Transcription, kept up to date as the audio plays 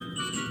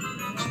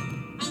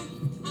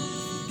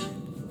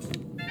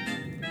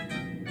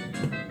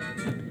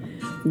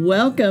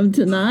Welcome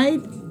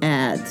tonight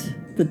at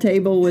the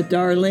table with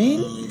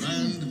Darlene.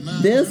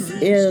 This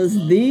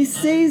is the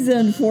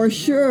season for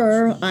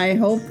sure. I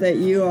hope that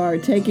you are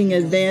taking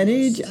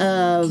advantage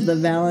of the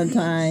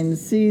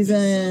Valentine's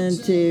season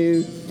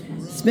to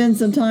spend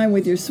some time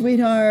with your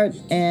sweetheart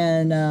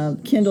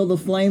and kindle the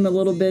flame a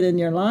little bit in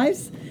your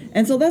lives.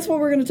 And so that's what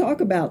we're going to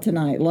talk about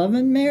tonight, love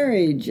and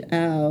marriage.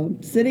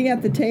 Sitting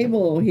at the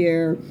table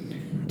here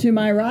to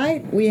my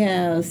right, we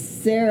have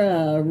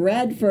Sarah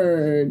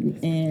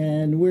Radford,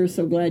 and we're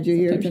so glad you're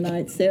here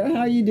tonight. Sarah,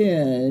 how are you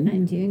doing?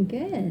 I'm doing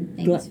good.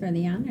 Thanks for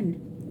the honor.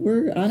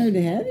 We're honored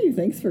to have you.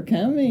 Thanks for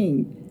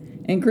coming.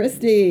 And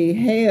Christy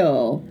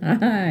Hale.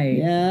 Hi.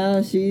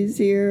 Yeah, she's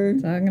here.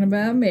 Talking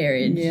about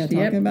marriage. Yeah,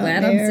 talking about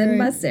glad marriage. I'm sitting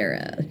by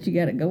Sarah. She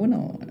got it going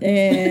on.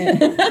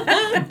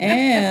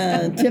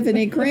 And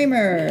Tiffany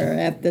Kramer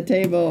at the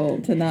table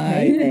tonight.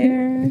 Hey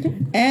there.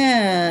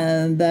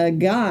 And the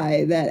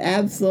guy that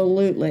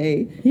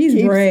absolutely He's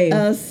keeps brave.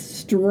 us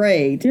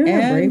straight Do you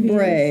know how and brave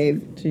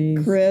brave. he is?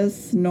 Jeez.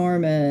 Chris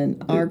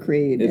Norman, our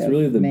creative It's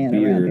really the man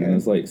around beard, here. and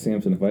it's like,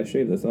 Samson, if I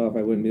shave this off,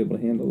 I wouldn't be able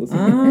to handle this.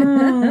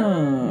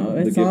 Oh,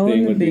 The it's all in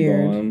gifting the would be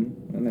beard. gone,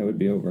 and that would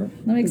be over.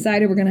 I'm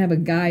excited we're going to have a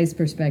guy's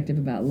perspective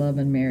about love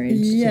and marriage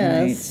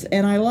Yes,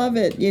 and I love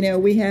it. You know,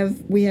 we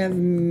have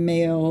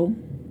male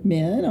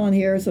men on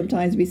here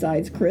sometimes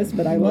besides Chris,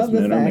 but I Most love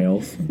the men are fact.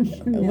 males.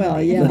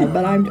 Well, yeah,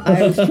 but I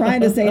was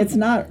trying to say it's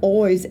not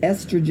always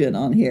estrogen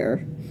on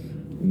here.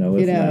 No,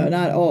 it's You know,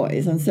 not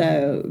always, and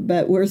so,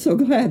 but we're so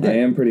glad I that.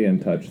 am pretty in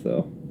touch,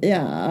 though.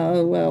 Yeah,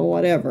 well,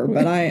 whatever.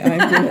 But I'm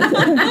just,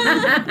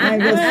 I'm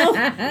just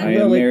I am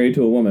really. married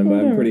to a woman, but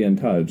I'm pretty in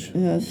touch.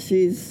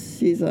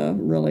 She's a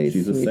really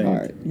She's a saint.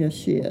 sweetheart. Yes,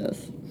 she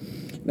is.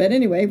 But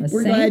anyway, tonight.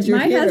 we're glad you're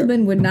My here.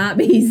 husband would not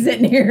be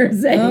sitting here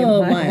saying,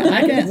 Oh my!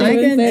 I can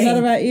Say that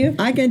about you?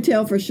 I can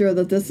tell for sure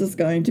that this is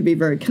going to be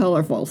very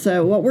colorful.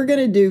 So what we're going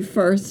to do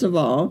first of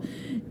all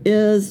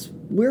is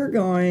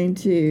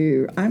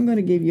I'm going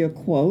to give you a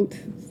quote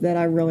that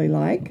I really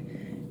like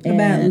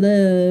About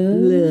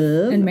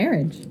love. and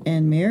marriage.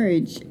 and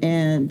marriage,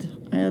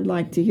 and I'd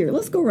like to hear.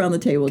 Let's go around the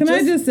table. Can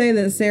I just say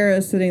that Sarah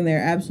is sitting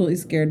there absolutely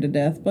scared to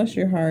death? Bless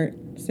your heart,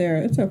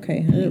 Sarah. It's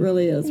okay, honey. It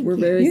really is. We're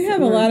very. You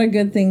have a lot of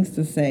good things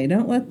to say.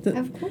 Don't let the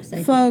Of course I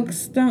do.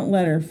 folks. Don't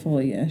let her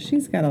fool you.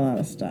 She's got a lot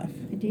of stuff.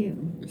 I do.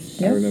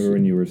 I remember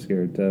when you were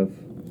scared, Tev.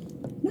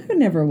 No, I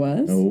never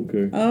was. Oh,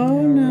 okay.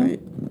 Oh no. Right.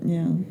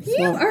 Yeah.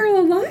 You are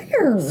a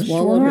liar.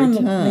 Swallow We're her on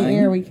the tongue.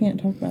 air. We can't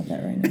talk about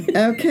that right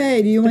now.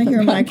 Okay, do you want to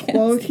hear my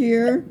quote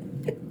here?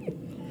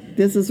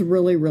 This is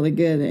really, really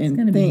good. And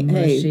gonna be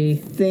mushy.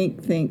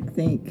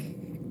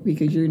 think,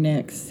 because you're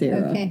next,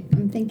 Sarah. Okay,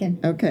 I'm thinking.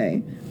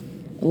 Okay.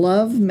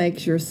 Love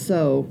makes your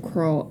soul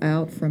crawl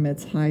out from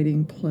its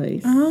hiding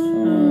place.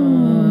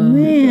 Oh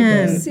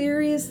man, Did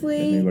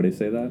Seriously? anybody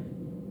say that?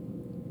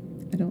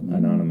 I don't know.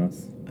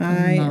 Anonymous.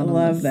 I Anonymous.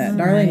 love that.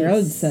 Nice. Darlene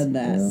Rhodes said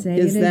that. Yeah. Say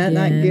Is it that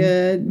not again.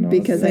 good? No,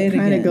 Because say it it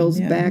kind of again. goes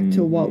Yeah. back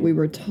to what we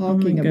were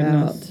talking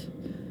about goodness.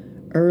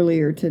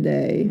 earlier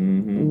today.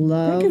 Mhm.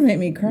 Love That could make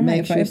me cry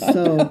makes if I your thought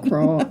soul about it.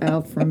 crawl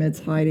out from its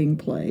hiding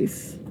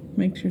place.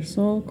 Makes your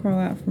soul crawl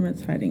out from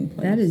its hiding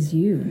place. That is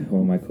you.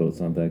 Well, my quote's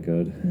not that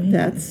good.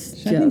 That's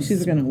I think just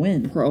she's gonna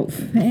win.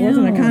 profound. It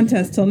wasn't a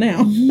contest till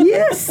now.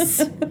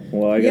 Yes.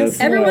 Well, I Yes, guess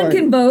Everyone Lord.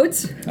 can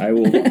vote. I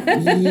will.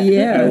 I will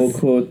Yes.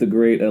 quote the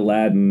great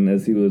Aladdin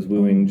as he was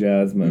wooing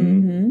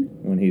Jasmine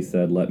when he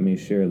said, "Let me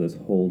share this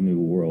whole new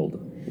world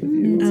with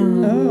you."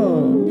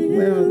 Oh,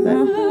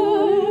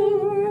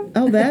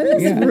 well, that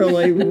is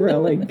really,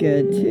 really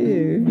good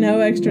too. No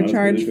extra Not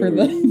charge as for good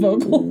the as yours.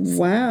 vocals.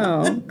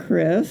 Wow,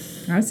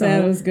 Chris. I saw,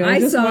 That was good. I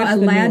Just saw watched the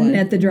new Aladdin one.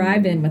 at the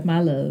drive-in with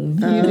my love.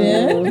 You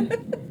did?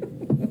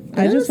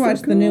 I That just is so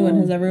watched the new one.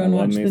 Has I everyone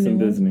love watched me the some new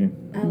one? Disney.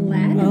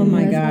 Aladdin Oh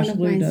my was gosh, one of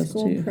Lou my does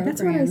school too. That's what I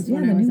programs said,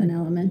 when the I was new in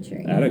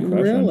elementary. I had a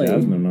crush Really? on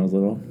Jasmine when I was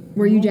little.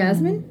 Were you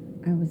Jasmine?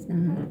 I was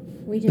not.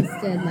 We just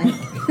did like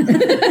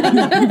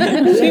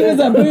She was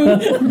a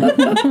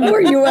boo.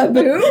 Were you a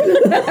boo?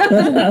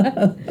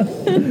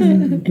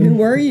 Who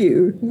were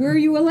you? Were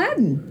you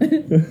Aladdin?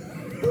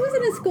 it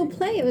wasn't a school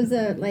play. It was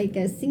a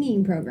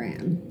singing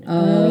program.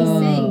 Oh, we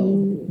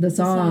sang the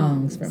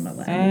songs from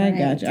Aladdin. I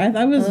got you.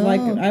 I was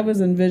I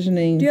was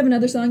envisioning. Do you have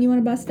another song you want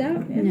to bust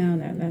out? No,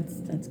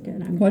 that's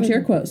good. What's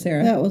your quote,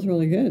 Sarah? That was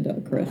really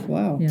good, Chris.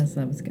 Wow. Yes,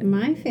 that was good.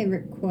 My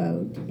favorite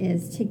quote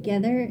is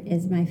 "Together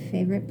is my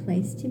favorite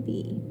place to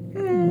be."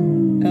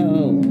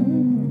 Oh,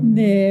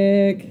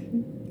 Nick.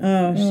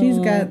 Oh, she's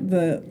got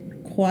the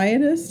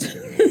quietest,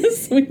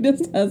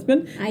 sweetest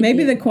husband. I Maybe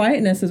do. the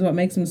quietness is what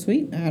makes him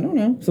sweet. I don't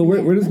know. So we're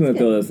just going that's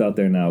to throw this out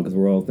there now because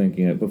we're all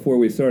thinking it. Before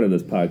we started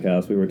this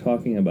podcast, we were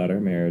talking about our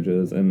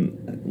marriages,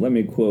 and let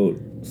me quote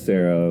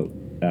Sarah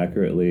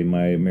accurately: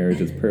 "My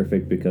marriage is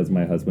perfect because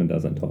my husband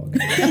doesn't talk."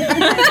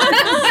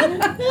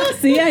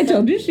 See, I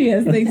told you she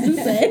has things to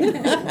say.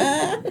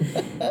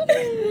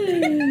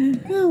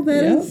 Oh,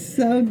 that is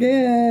so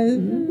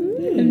good.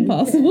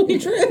 Impossibly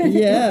true.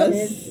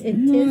 Yes. It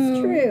is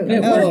true.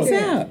 It Oh. works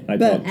out. I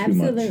But- talk too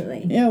much.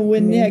 Absolutely. Yeah,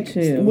 when Me Nick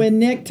too. when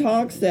Nick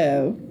talks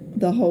though,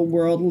 the whole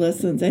world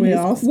listens, and We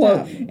all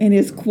stop. and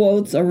his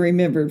quotes are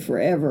remembered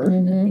forever.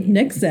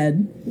 Nick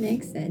said.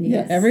 Nick said Yes.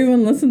 yes.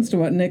 Everyone listens to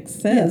what Nick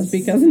says Yes.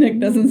 because Nick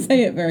doesn't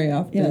say it very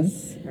often.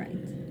 Yes, Right.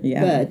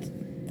 Yeah. but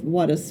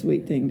what a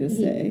sweet thing to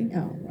say. Oh,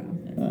 wow.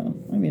 Well,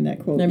 I mean that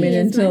quote. I mean, He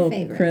is my until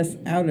favorite. Chris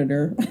outed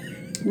her.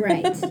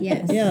 Right,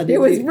 yes. yeah, It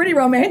was you- pretty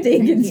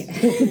romantic.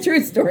 It's, the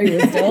truth story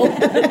was told.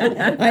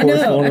 I Forced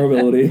know.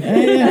 vulnerability.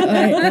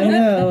 I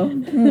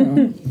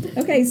know.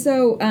 Okay,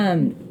 so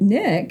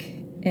Nick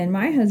and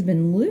my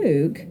husband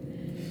Luke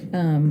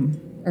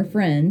are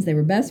friends. They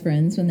were best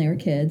friends when they were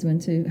kids.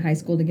 Went to high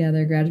school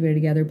together, graduated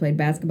together, played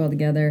basketball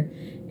together,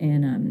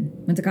 and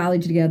went to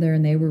college together.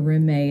 And they were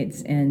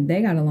roommates, and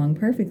they got along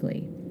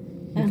perfectly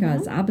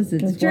because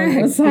opposites one attract.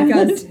 was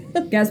silent.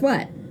 Because guess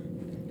what?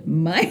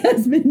 My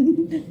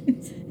husband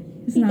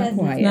is He not doesn't.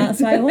 quiet. Not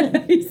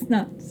silent? He's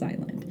not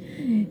silent.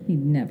 He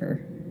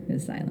never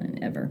is silent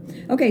ever.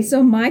 Okay,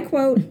 so my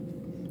quote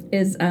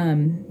is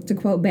to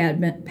quote Pat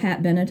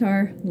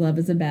Benatar, "Love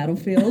is a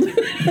battlefield."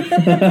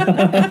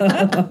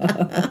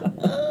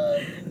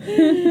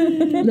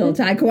 Little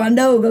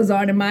taekwondo goes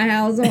on in my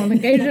house on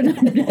occasion.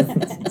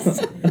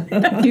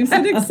 Keeps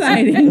it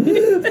exciting.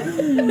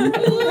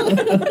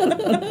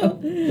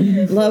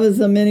 Love is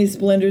a many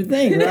splendored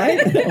thing, right?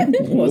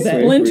 What's that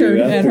right for you Splintered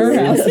at her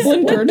house.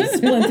 afterwards?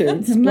 Splintered.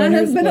 My Splintered,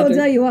 husband will splintered.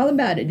 tell you all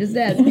about it. Just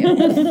ask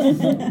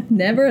him.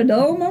 Never a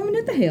dull moment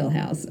at the Hale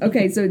House.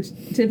 Okay, so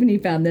Tiffany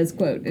found this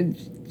quote, and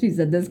she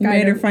said this Made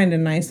kind her of. find a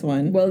nice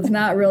one. Well, it's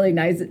not really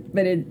nice,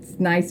 but it's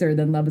nicer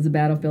than Love is a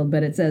Battlefield.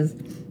 But it says,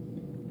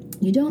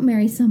 "You don't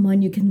marry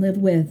someone you can live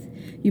with.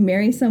 You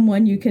marry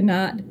someone you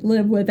cannot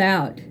live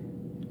without."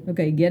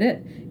 Okay, get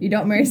it? You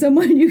don't marry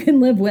someone you can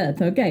live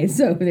with. Okay,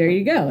 so there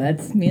you go.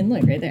 That's me and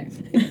Luke right there.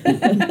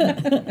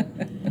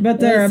 But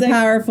they're Well, a same-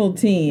 powerful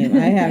team,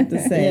 I have to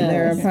say.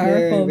 They're a Yes,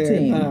 powerful very, very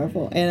team.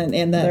 powerful. And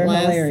that They're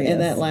last hilarious.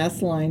 and that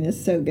last line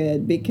is so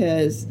good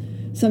because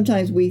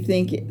sometimes we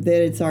think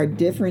that it's our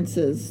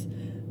differences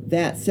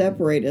that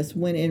separate us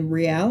when in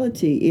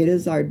reality it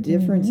is our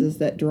differences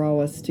that draw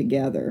us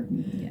together.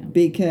 Yeah.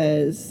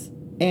 Because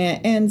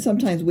and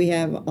sometimes we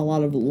have a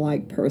lot of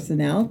like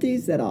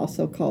personalities that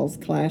also cause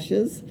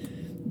clashes,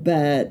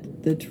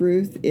 but the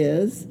truth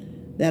is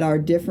that our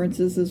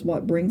differences is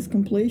what brings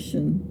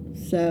completion.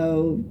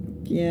 So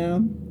yeah,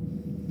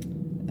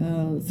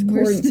 it's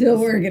We're according- still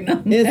working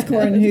on It's that.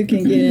 according who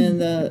can get in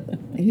the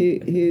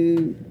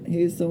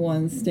who's the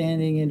one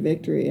standing in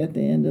victory at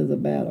the end of the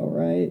battle,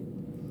 right?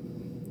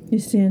 You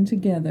stand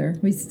together.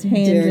 We stand.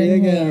 Hand There you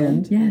in go.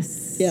 hand.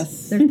 Yes.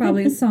 Yes. There's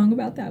probably a song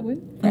about that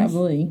one.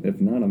 Probably. If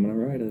not, I'm gonna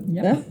write it.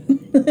 Yep.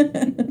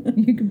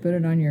 You can put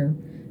it on your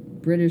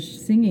British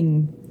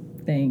singing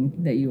thing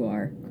that you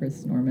are,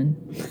 Chris Norman.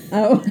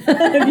 Oh,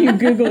 if you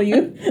Google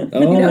you. Oh,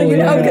 you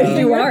know, 'cause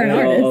you are an Yeah,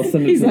 I'll artist.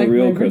 send it He's to like the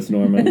real my- Chris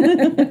Norman.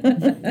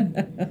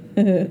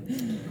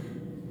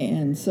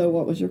 And so,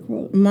 what was your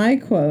quote? My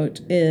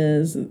quote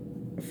is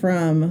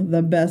from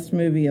the best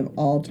movie of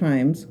all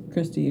times.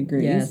 Christy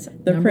agrees. Yes,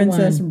 The number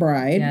Princess one.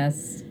 Bride.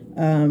 Yes.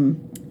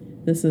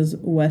 This is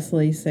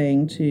Wesley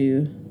saying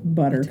to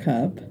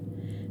Buttercup,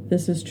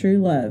 "This is true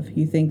love.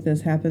 You think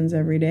this happens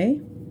every day?"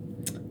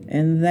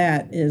 And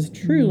that is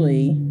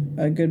truly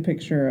a good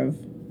picture of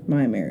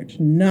my marriage.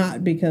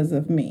 Not because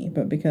of me,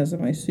 but because of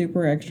my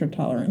super extra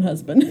tolerant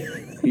husband.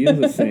 He is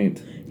a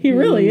saint. He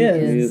really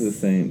is. He is a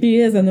saint. He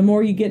is, and the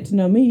more you get to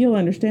know me, you'll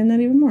understand that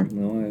even more.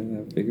 No,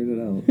 I figured it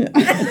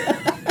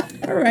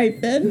out. All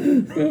right,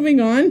 then. Moving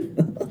on.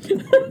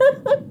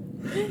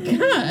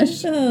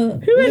 Gosh.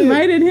 Who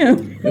invited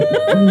him?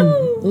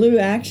 Lou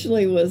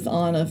actually was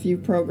on a few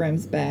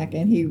programs back,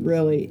 and he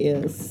really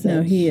is.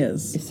 No, he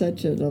is.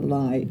 such a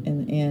delight,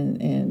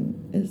 and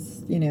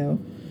is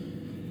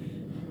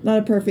not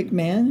a perfect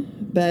man,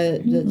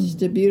 but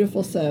just a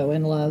beautiful soul,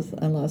 and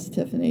loves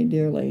Tiffany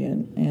dearly,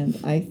 and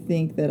I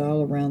think that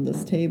all around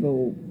this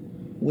table,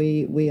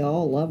 we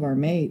all love our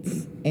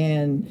mates,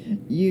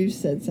 and you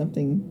said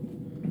something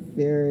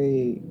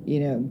very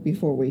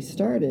before we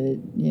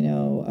started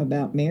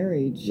about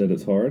marriage. That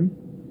it's hard.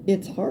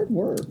 It's hard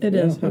work. It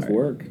is It's hard.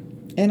 work.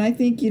 And I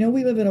think,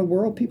 we live in a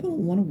world, people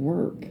don't want to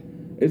work.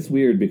 It's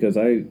weird because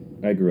I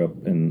grew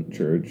up in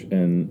church,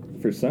 and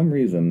for some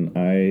reason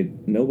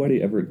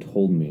nobody ever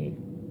told me,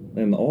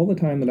 and all the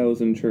time that I was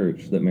in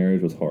church, that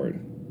marriage was hard.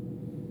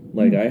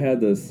 Like I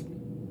had this,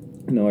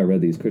 I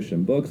read these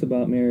Christian books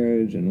about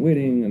marriage and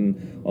wedding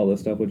and all this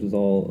stuff, which is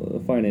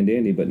all fine and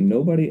dandy, but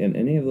nobody in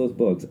any of those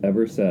books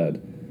ever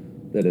said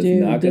that it's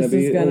Dude, not going to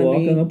this is be a gonna walk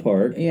be- in the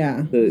park.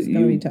 Yeah, That it's gonna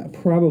you be tough.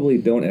 probably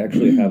don't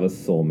actually have a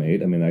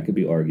soulmate. I mean, that could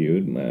be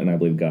argued, and I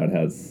believe God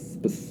has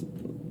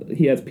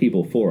He has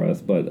people for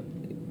us, but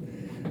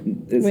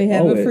it's We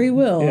have a free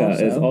will Yeah,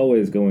 also. it's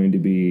always going to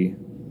be.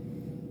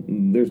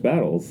 There's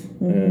battles,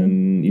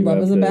 and you Love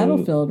have is a to,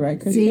 battlefield, right,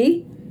 Christy?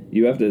 See?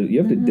 You have to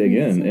dig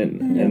in,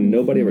 and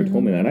nobody ever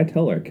told me that. And I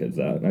tell our kids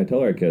that. And I tell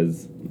our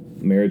kids,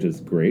 marriage is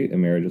great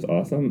and marriage is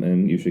awesome,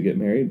 and you should get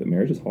married, but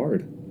marriage is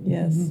hard.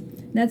 Yes.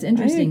 That's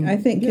interesting. I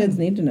think kids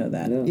need to know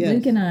that. Yeah. Yes.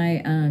 Luke and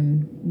I,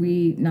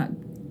 we not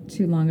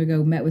too long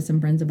ago met with some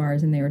friends of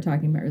ours, and they were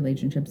talking about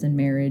relationships and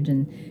marriage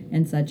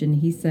and such. And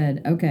he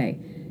said, "Okay,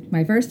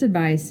 my first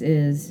advice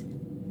is,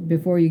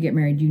 before you get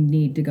married, you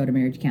need to go to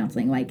marriage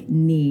counseling. Like,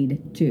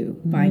 need to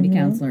find a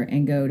counselor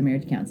and go to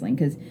marriage counseling,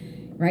 because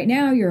right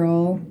now you're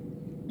all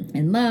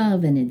in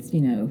love, and it's,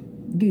 you know,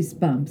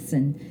 goosebumps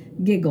and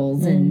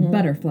giggles and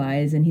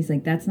butterflies." And he's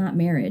like, "That's not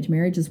marriage.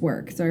 Marriage is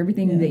work." So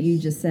everything that you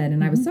just said,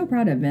 and I was so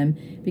proud of him,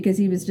 because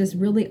he was just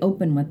really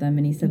open with them,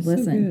 and he said,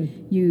 That's so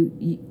 "Listen, you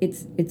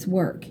it's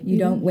work. You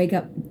don't wake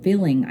up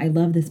feeling I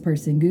love this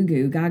person goo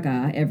goo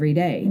gaga every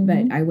day,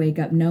 but I wake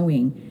up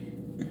knowing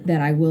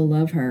that I will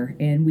love her,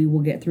 and we will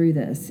get through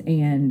this,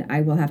 and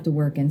I will have to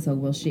work, and so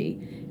will she."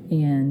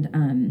 And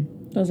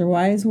Those are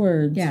wise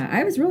words. yeah,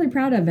 I was really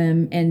proud of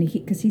him, and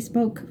because he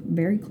spoke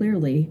very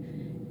clearly,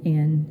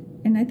 and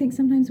I think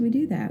sometimes we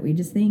do that. We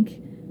just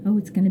think, oh,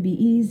 it's going to be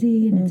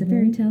easy, and it's a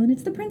fairy tale, and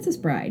it's The Princess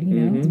Bride. You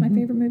know, it's my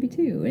favorite movie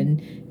too,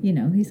 and you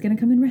know, he's going to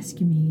come and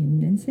rescue me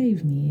and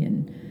save me,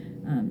 and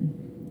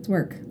it's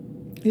work.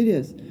 It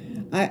is.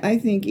 I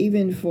think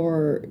even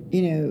for,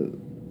 you know,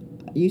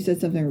 you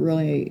said something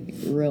really,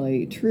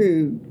 really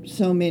true.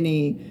 So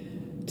many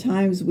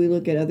times we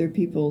look at other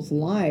people's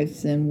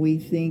lives and we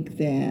think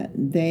that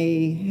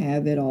they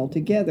have it all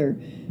together.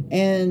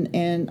 And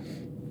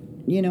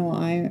you know,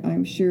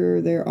 I'm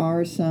sure there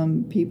are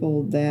some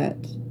people that,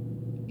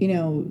 you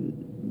know,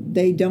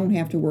 they don't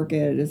have to work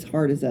at it as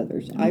hard as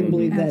others. I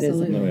believe that is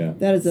Absolutely. Oh, yeah.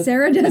 that is a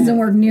Sarah doesn't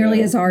work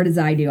nearly as hard as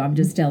I do. I'm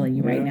just telling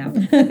you right now.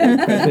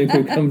 I think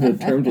we've come to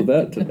terms with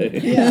that today.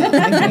 Yeah,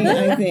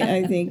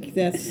 I think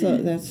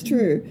that's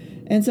true.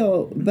 And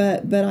so,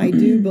 but I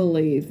do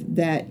believe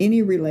that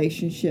any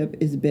relationship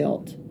is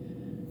built.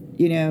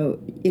 You know,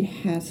 it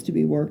has to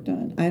be worked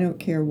on. I don't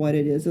care what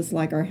it is. It's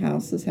like our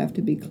houses have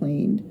to be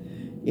cleaned.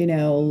 You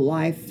know,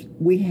 life,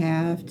 we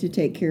have to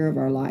take care of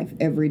our life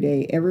every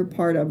day. Every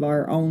part of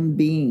our own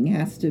being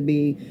has to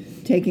be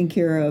taken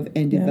care of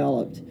and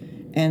developed.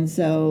 And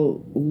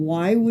so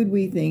why would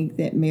we think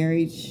that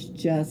marriage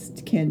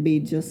just can be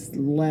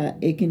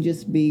it can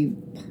just be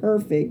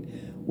perfect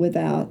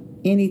without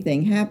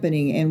anything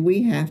happening? And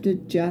we have to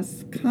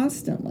just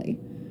constantly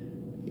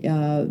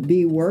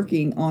be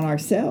working on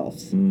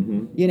ourselves.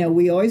 You know,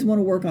 we always want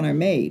to work on our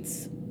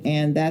mates,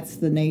 and that's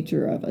the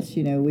nature of us.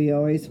 You know, we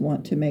always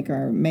want to make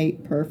our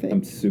mate perfect.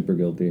 I'm super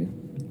guilty.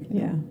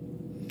 Yeah.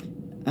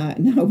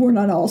 No, we're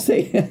not all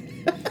saying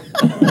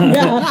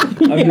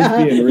I'm just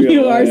being real.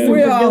 You are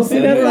super all guilty.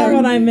 sitting That's there not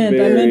what I meant.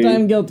 I meant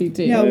I'm guilty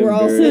too. No, I'm we're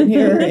all very- sitting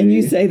here and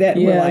you say that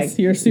and we're Yes, like,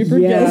 you're super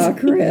yeah, guilty.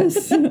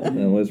 Chris.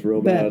 And let's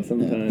roll bad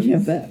sometimes. Yeah,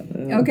 but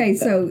Okay,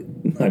 so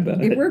My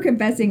bad. if we're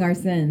confessing our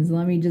sins,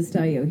 let me just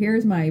tell you, here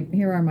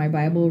are my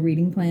Bible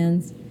reading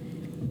plans.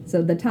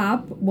 So the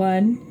top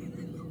one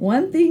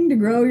thing to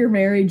grow your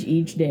marriage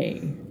each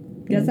day.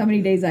 Guess how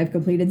many days I've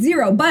completed?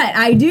 0, but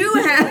I do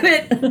have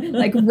it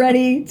like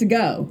ready to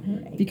go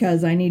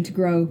because I need to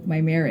grow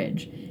my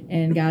marriage.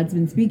 And God's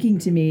been speaking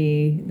to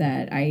me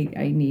that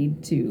I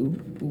need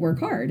to work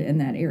hard in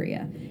that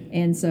area.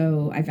 And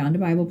so I found a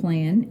Bible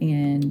plan,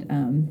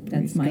 and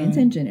that's Praise my God.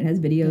 intention. It has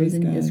videos Praise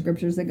and God.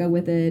 scriptures that go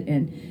with it,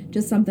 and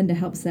just something to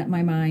help set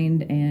my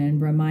mind and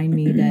remind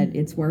me that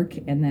it's work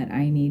and that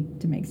I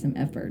need to make some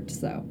effort.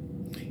 So,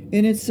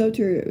 and it's so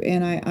true.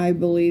 And I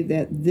believe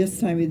that this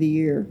time of the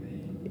year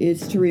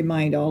is to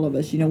remind all of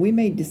us, you know, we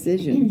made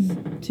decisions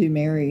to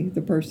marry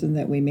the person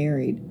that we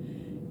married.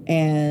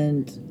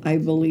 And I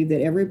believe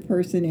that every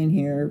person in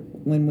here,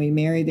 when we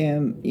marry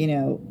them, you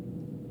know,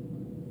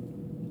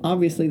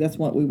 obviously that's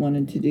what we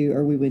wanted to do,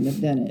 or we wouldn't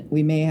have done it.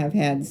 We may have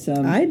had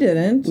some. I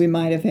didn't. We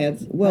might have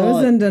had. I Well,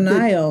 was in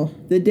denial.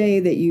 The day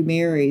that you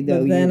married,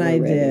 though, But then you were I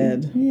ready.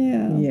 did.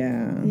 Yeah.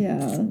 Yeah.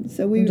 Yeah.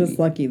 So we I'm just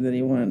lucky that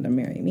he wanted to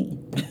marry me.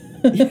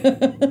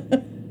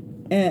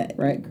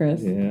 Right,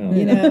 Chris? Yeah.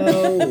 you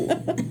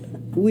know,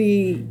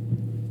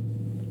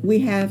 we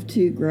have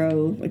to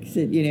grow. Like I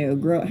said, you know,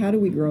 grow. How do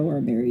we grow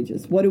our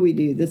marriages? What do we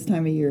do? This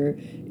time of year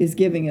is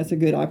giving us a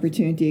good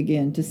opportunity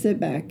again to sit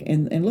back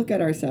and look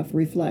at ourselves,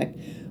 reflect,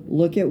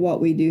 look at what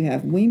we do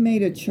have. We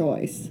made a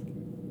choice,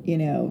 you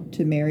know,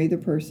 to marry the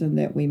person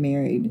that we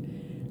married.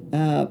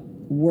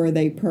 Were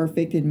they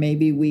perfect? And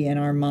maybe we, in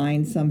our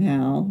mind,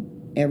 somehow,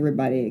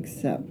 everybody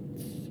except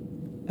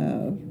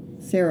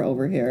Sarah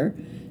over here,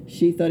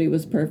 she thought he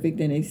was perfect,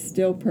 and he's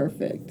still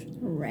perfect.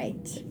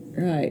 Right.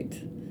 Right.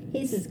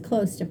 He's as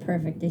close to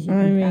perfect as you I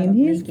can mean,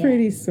 probably he's get.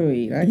 pretty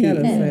sweet, I He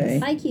gotta is. say.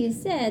 Like you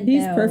said,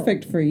 He's though,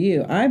 perfect for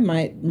you. I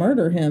might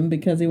murder him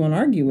because he won't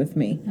argue with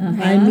me.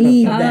 Uh-huh. I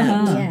need Uh-huh.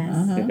 that. Yes,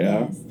 Uh-huh.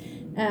 Yeah.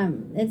 yes.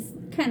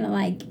 It's kind of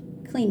like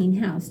cleaning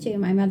house too.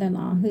 My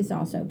mother-in-law, who's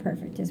also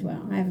perfect as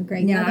well. I have a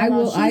great yeah,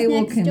 mother-in-law. She's I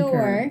will next concur.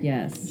 door.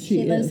 Yes,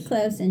 She lives is.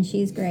 close, and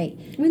she's great.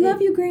 we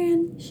love you,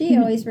 Gran. She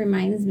always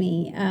reminds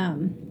me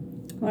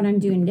when I'm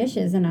doing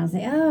dishes, and I'll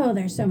say, "Oh,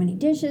 there's so many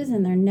dishes,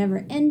 and they're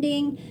never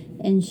ending."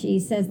 And she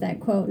says that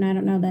quote, and I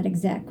don't know that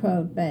exact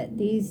quote, but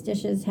these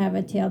dishes have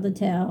a tale to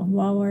tell.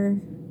 While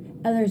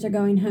others are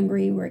going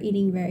hungry, we're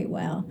eating very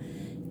well.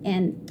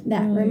 And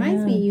that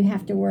reminds me, you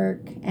have to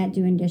work at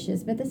doing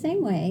dishes. But the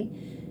same way,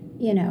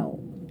 you know,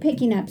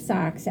 picking up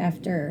socks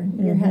after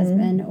your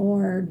husband,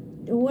 or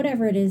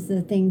whatever it is,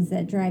 the things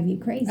that drive you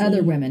crazy.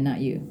 Other women, not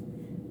you.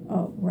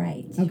 Oh,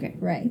 right. Okay.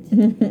 Right.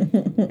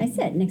 I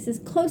said Nick's is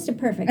close to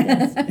perfect.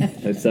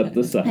 Except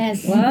the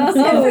socks.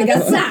 Oh, we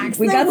got socks.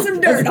 We got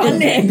some dirt on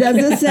Nick. Does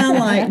this sound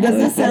like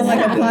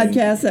a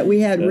podcast that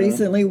we had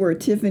recently where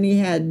Tiffany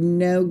had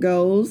no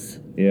goals?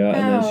 Yeah,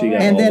 and then she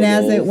got And all then the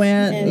as it goals.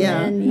 went, And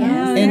yeah. then,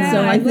 yes. And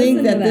so I think listened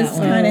to that this that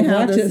one. kind of how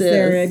Watch this it,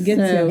 Sarah. is. It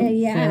gets So- you.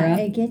 Yeah, Sarah.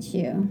 it gets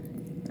you.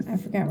 I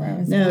forgot where I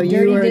was No, going. you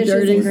Dirty were dishes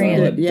dirty. and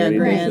granite. Yeah, Dirty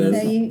Right,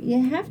 granite. so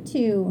you have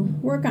to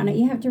work on it.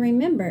 You have to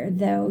remember,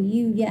 though,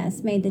 you,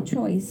 yes, made the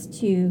choice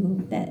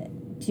to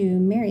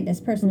marry this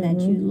person that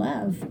you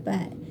love,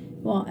 but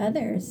while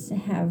others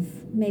have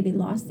maybe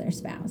lost their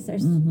spouse,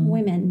 there's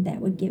women that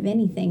would give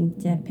anything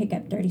to pick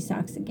up dirty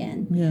socks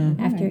again Yeah.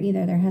 after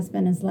either their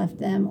husband has left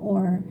them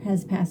or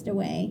has passed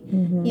away.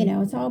 You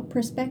know, it's all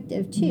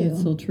perspective, too.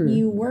 That's so true.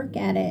 You work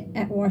at it,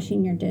 at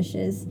washing your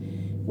dishes,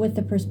 with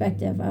the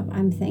perspective of,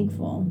 I'm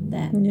thankful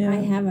that Yeah. I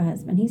have a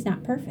husband. He's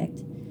not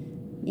perfect.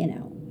 You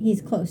know, he's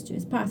close to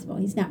as possible.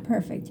 He's not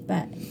perfect,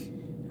 but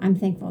I'm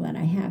thankful that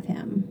I have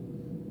him.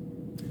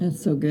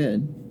 That's so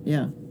good.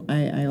 Yeah,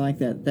 I like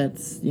that.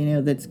 That's,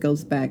 that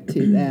goes back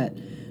to that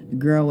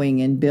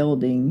growing and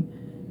building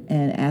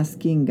and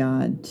asking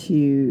God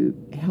to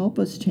help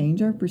us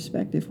change our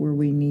perspective where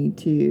we need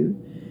to.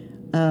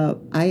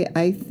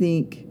 I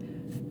think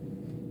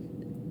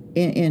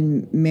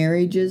in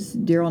marriages,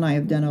 Daryl and I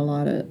have done a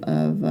lot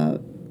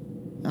of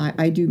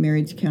I do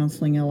marriage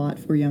counseling a lot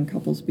for young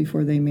couples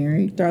before they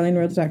marry.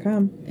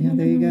 DarleneRhodes.com. Yeah,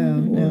 there you go.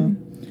 No.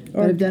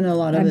 But I've done a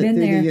lot of I've it been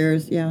through there. the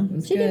years. Yeah.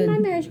 It's She did good. my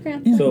marriage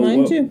counseling. So Mine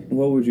what, too.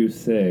 what would you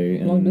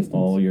say Long in distance.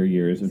 all your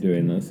years of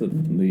doing this, the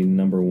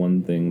number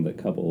one thing that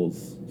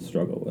couples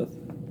struggle with?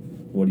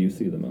 What do you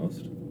see the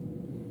most?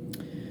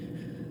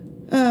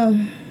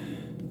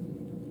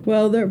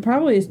 Well, there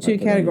probably is two I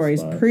put on the categories: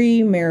 spot.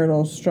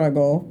 premarital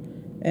struggle,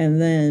 and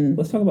then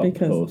Let's talk about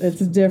because post. it's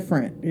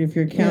different if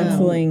you're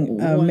counseling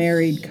a Once-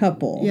 married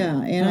couple.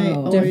 Yeah, and I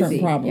Oh, always, different see.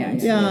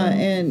 problems. yeah,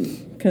 and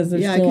because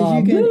there's yeah, still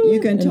all because you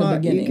in can the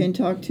talk beginning.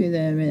 to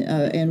them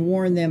and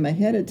warn them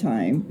ahead of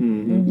time.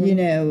 Mm-hmm. You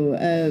know,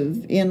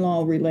 of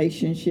in-law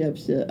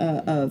relationships,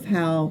 of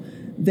how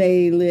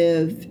they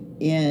live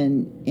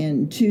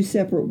in two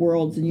separate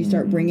worlds, and you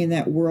start bringing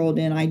that world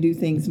in. I do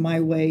things my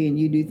way, and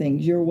you do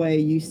things your way.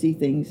 You see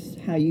things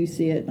how you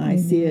see it, and I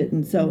see it,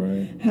 and so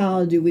Right.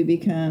 how do we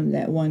become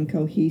that one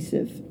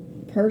cohesive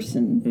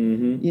person?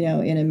 Mm-hmm. You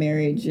know, in a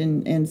marriage,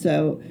 and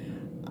so.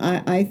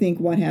 I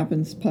think what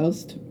happens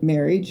post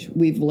marriage,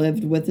 we've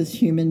lived with this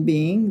human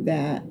being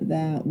that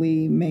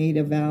we made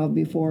a vow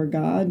before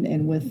God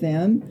and with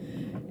them,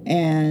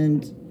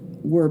 and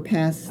we're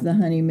past the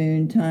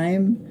honeymoon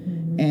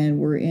time, and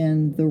we're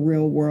in the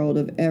real world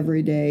of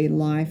everyday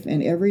life.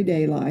 And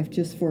everyday life,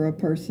 just for a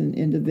person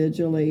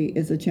individually,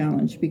 is a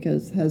challenge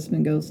because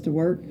husband goes to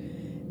work,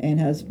 and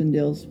husband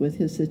deals with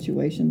his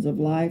situations of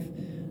life.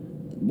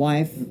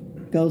 Wife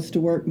goes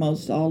to work,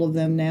 most all of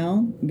them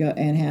now,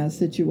 and has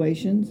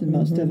situations, and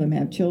most of them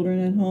have children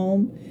at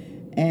home,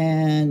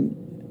 and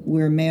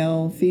we're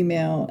male,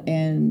 female,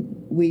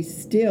 and we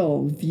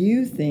still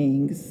view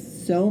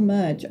things so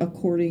much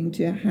according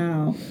to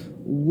how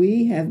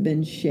we have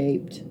been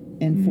shaped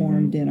and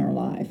formed in our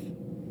life.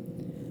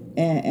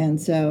 And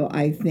so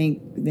I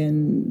think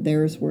then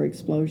there's where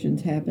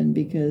explosions happen,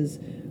 because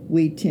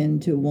we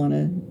tend to want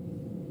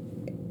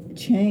to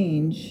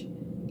change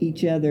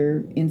each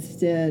other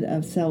instead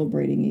of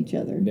celebrating each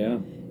other. Yeah.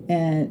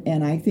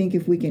 And I think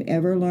if we can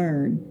ever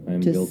learn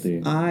I'm to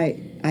guilty.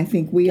 I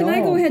think we Can all I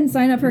go ahead and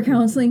sign up for a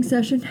counseling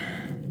session?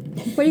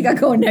 What do you got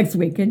going next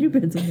week? Can you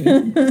pencil me?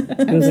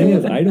 The thing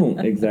is, I don't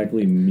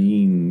exactly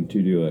mean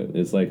to do it.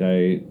 It's like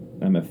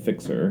I'm a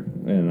fixer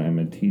and I'm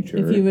a teacher.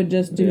 If you would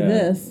just do Yeah.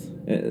 this,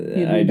 I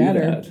be do better.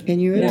 that. and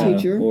you're a Yeah.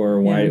 teacher.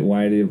 Or why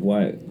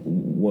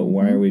Mm-hmm.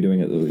 are we doing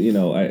it? You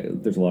know,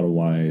 there's a lot of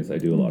whys. I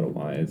do a lot of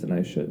whys, and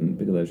I shouldn't,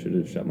 because I should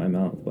have shut my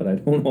mouth. But I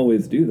don't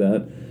always do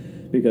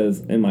that,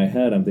 because in my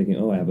head I'm thinking,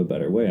 oh, I have a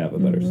better way, I have a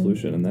better Mm-hmm.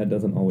 solution, and that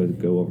doesn't always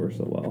go over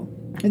so well.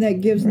 And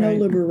that gives no Right.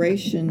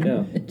 liberation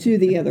Yeah. to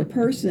the other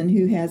person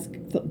who has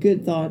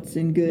good thoughts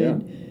and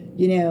good,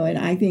 and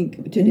I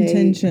think today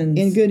Intentions.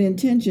 in good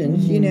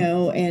intentions,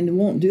 and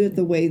won't do it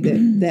the way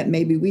that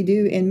maybe we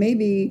do, and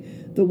maybe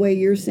the way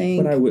you're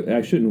saying. But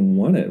I shouldn't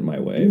want it my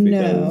way,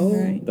 because No.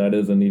 Right. that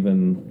isn't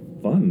even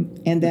fun.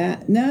 And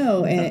that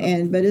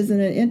but isn't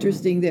it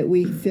interesting that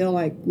we feel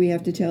like we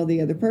have to tell the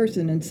otother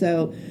person, and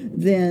so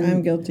then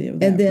I'm guilty of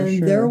that. and then for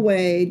sure. their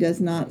way does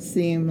not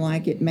seem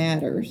like it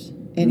matters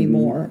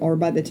anymore, or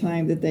by the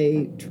time that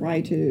they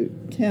try to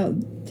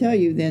tell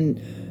you, then,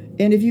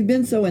 and if you've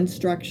been so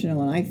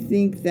instructional, and I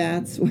think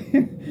that's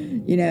where,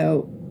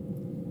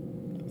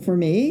 for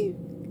me,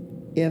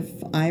 if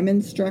I'm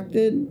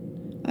instructed,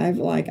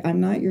 I'm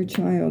not your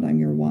child, I'm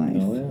your wife,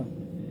 Oh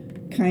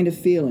yeah. kind of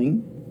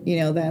feeling.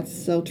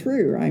 that's so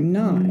true. I'm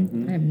not.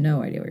 I have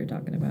no idea what you're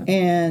talking about.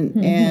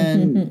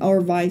 And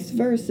or vice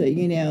versa,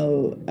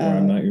 Or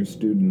I'm not your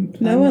student.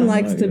 No I'm one not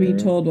likes to be your-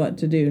 told what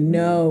to do.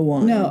 No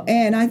one. No,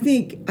 and I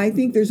think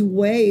there's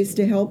ways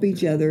to help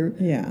each other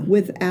Yeah.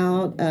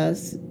 without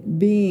us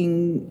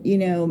being,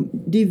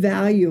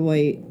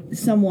 devaluate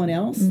someone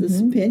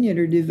else's opinion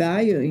or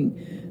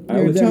devaluing I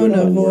your would tone do it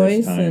of the worst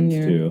voice and times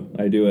your- too.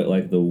 I do it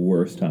like the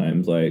worst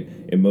times. Like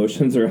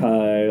emotions are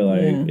high,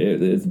 like Yeah.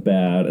 it's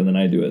bad, and then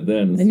I do it then.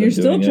 And instead you're of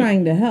still doing it-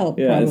 trying to help.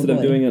 Yeah, probably. instead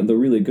of doing it the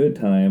really good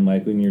time,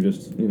 like when you're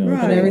just Right, chilling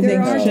there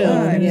everything's are out, chill,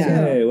 times,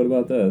 yeah. Hey, what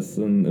about this?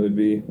 And it would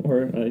be or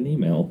an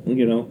email,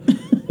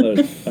 But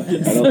I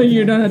So don't,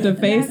 you don't have to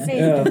face.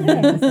 yeah,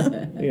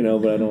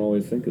 but I don't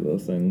always think of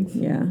those things.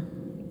 Yeah.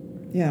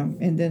 Yeah,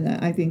 and then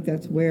I think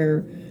that's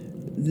where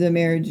the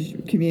marriage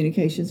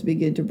communications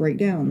begin to break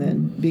down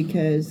then,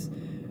 because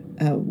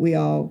I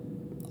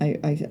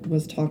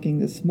was talking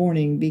this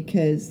morning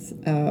because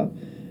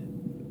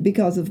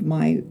of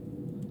my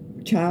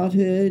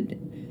childhood,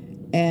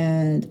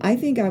 and I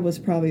think I was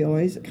probably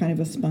always kind of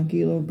a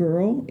spunky little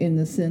girl in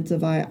the sense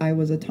of I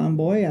was a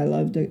tomboy. I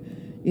loved to,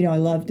 I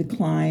loved to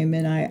climb,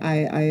 and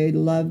I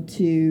loved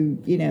to,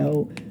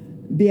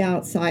 be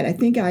outside. I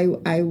think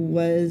I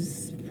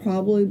was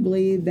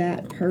probably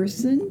that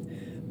person,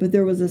 but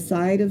there was a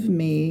side of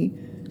me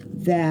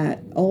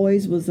that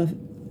always was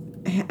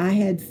I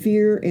had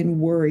fear and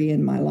worry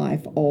in my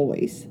life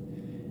always,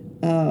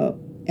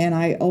 and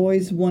I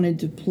always wanted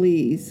to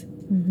please,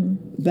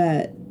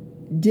 but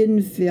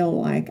didn't feel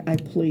like I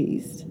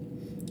pleased,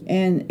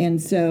 and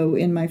so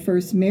in my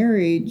first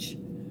marriage,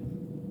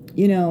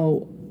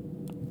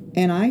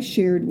 and I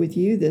shared with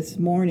you this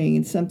morning,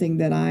 and something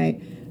that I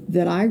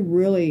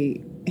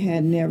really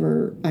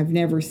I've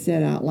never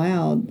said out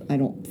loud, I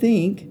don't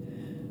think,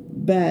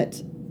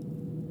 but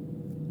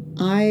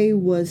I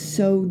was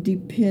so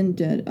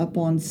dependent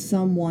upon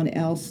someone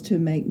else to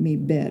make me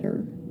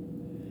better.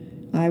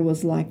 I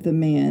was like the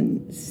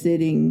man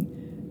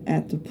sitting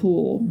at the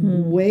pool,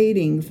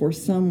 waiting for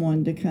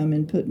someone to come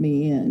and put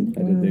me in.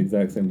 I did the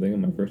exact same thing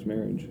in my first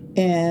marriage.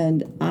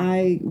 And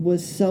I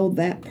was so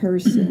that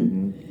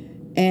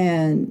person.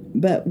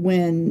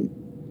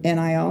 And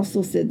I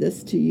also said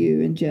this to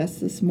you and Jess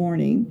this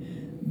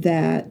morning,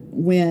 that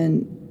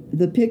when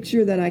the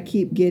picture that I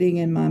keep getting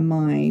in my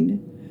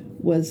mind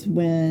was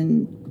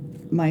when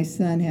my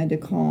son had to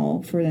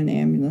call for an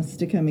ambulance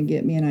to come and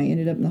get me, and I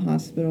ended up in the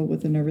hospital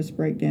with a nervous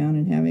breakdown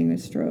and having a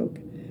stroke.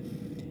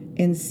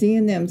 And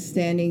seeing them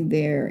standing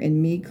there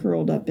and me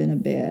curled up in a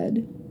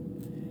bed,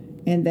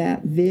 and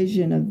that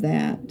vision of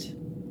that,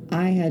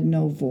 I had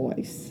no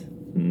voice.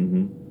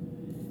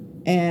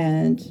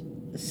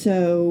 And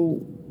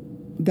so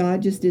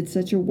God just did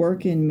such a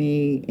work in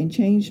me and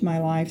changed my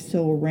life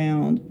so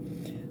around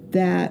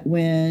that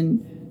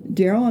when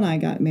Daryl and I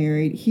got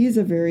married, he is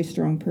a very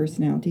strong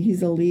personality.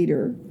 He's a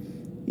leader,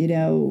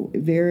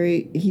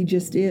 he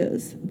just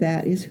is.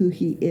 That is who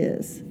he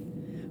is.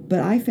 But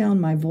I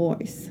found my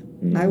voice.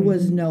 I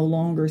was no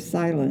longer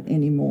silent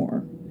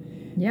anymore.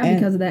 Yeah, And-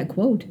 because of that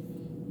quote.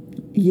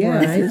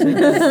 Yes.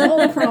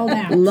 Soul crawled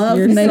out. Love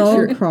Your makes soul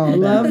your crawled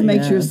love out,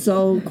 makes your yes.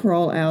 soul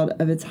crawl out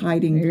of its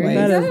hiding There you place.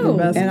 That is the go.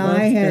 best. And I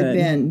that's had good.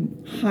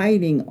 been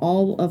hiding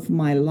all of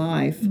my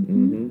life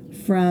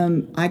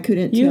from, I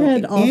couldn't You tell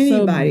had also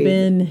anybody.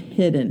 been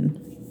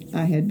hidden.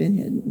 I had been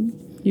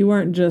hidden. You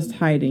weren't just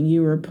hiding.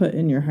 You were put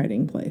in your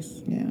hiding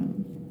place. Yeah.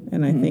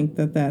 And I think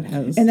that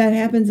has. And that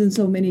happens in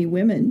so many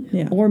women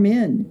Yeah. or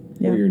men.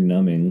 Yeah. Or you're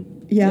numbing.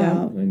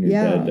 Yeah. And you're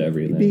dead to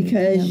everything.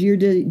 Because you're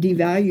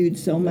devalued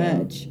so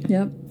much.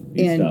 Yep.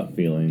 You And stop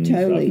feeling,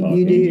 totally, you stop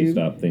you talking, do. you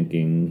stop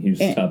thinking, you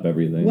And- stop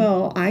everything.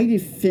 Well, I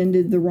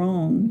defended the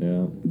wrong.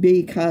 yeah.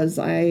 Because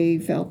I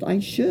felt I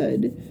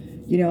should,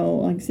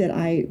 like I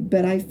said,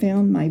 but I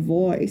found my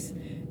voice.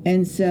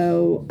 And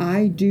so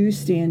I do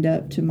stand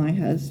up to my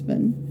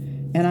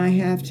husband, and I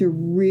have to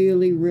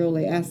really,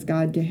 really ask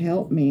God to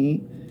help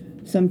me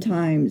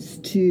sometimes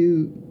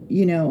to,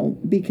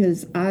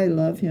 because I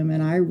love him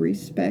and I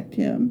respect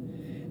him.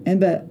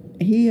 But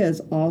he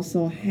has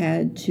also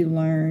had to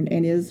learn,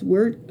 and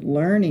we're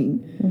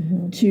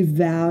learning to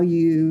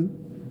value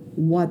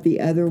what the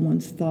other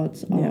one's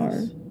thoughts are.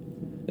 Yes.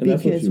 And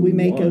that's what Because you we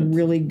make a want.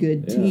 really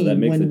good Yeah, team that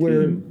makes when a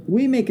team.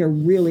 we make a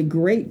really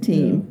great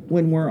team Yeah.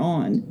 when we're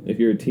on. If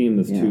you're a team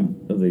that's Yeah. two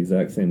of the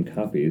exact same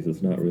copies,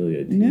 it's not really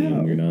a team.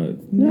 No. You're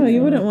not. No,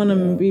 you wouldn't want to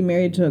Yeah. be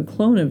married to a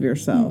clone of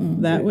yourself.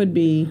 That would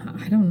be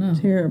I don't know.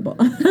 terrible.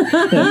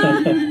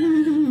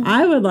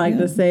 I would like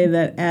to say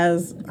that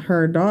as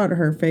her daughter,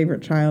 her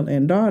favorite child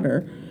and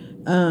daughter,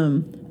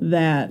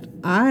 that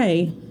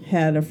I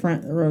had a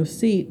front row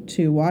seat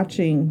to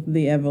watching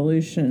the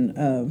evolution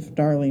of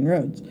Darlene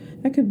Rhodes.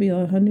 That could be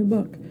a new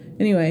book.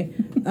 Anyway,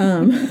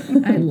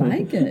 I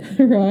like it.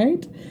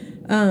 right?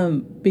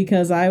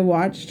 Because I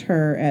watched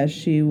her as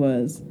she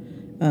was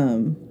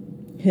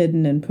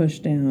hidden and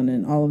pushed down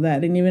and all of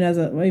that. And even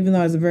though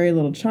I was a very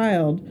little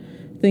child,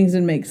 things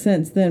didn't make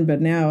sense then.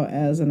 But now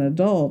as an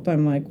adult,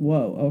 I'm like,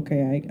 whoa,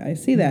 okay, I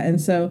see that. And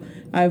so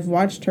I've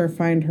watched her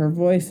find her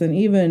voice, and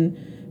even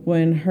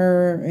when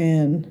her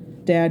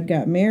and Dad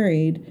got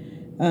married,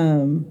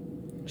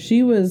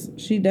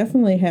 she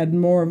definitely had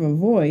more of a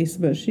voice,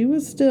 but she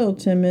was still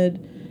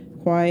timid,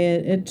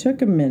 quiet. It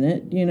took a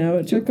minute,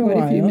 it took a quite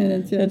while. a few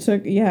minutes,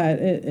 yeah.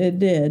 It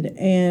did.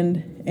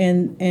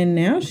 And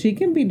now she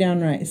can be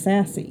downright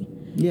sassy.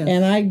 Yes.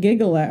 And I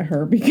giggle at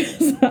her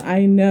because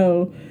I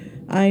know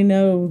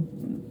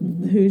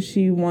who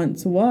she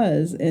once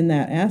was in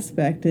that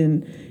aspect,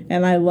 and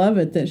I love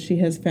it that she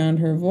has found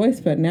her voice.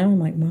 But now I'm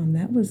like, Mom,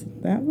 that was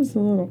a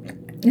little.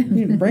 You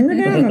need to bring her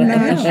down a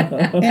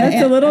notch.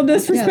 That's a little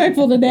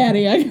disrespectful to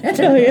Daddy, I can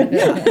tell you.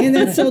 And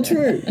that's so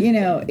true.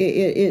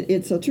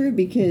 It's so true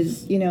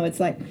because it's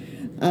like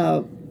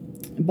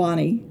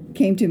Bonnie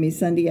came to me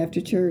Sunday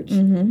after church,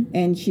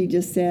 and she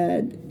just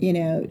said,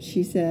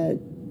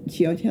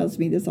 she tells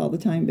me this all the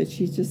time, but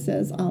she just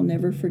says, I'll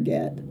never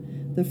forget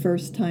the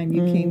first time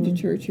you came to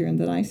church here and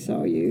that I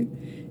saw you.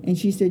 And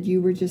she said,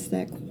 you were just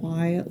that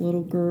quiet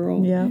little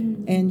girl. Yeah.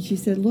 And she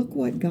said, look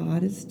what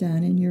God has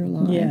done in your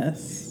life.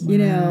 Yes.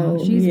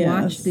 She's Yes.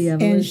 watched the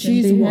evolution. And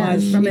she's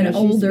watched from an she's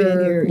older, been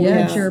here, more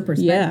mature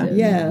perspective.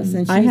 Yes.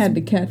 And she's, I had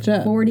to catch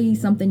up.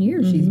 40-something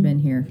years she's been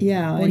here.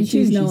 Yeah, 42, and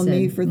she's she known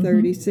me said. for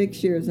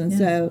 36 years. And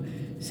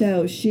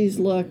so she's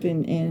looked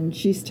and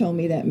she's told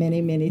me that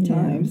many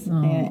times.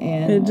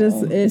 And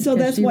so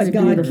that's she's what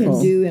God beautiful.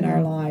 can do in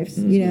our lives.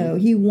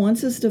 He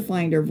wants us to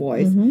find our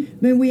voice.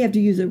 But we have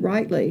to use it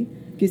rightly.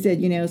 He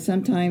said,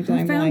 sometimes I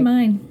I'm found like,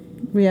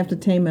 mine. We have to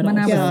tame it When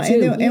I all. was yeah,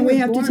 two. and we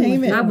have to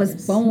tame it. I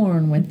was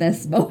born with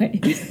this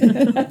voice.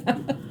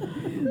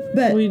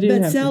 But We do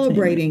have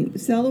to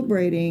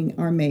celebrating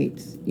our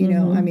mates.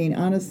 I mean,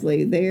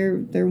 honestly, they're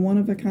one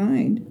of a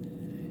kind,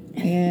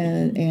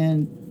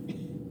 and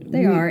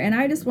They are, and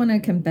I just want to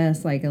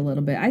confess like a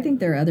little bit. I think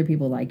there are other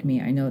people like me.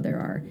 I know there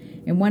are.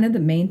 And one of the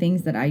main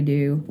things that I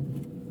do,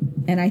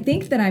 and I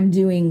think that I'm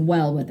doing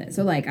well with it.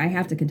 So like I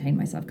have to contain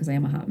myself because I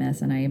am a hot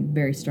mess and I am a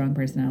very strong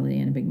personality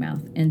and a big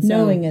mouth. And so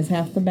Knowing is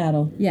half the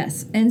battle.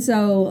 yes. And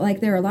so like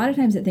there are a lot of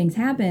times that things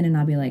happen and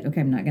I'll be like,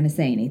 okay, I'm not going to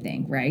say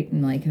anything, right?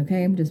 And like,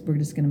 okay, we're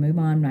just going to move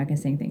on. I'm not going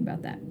to say anything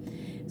about that.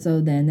 So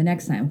then the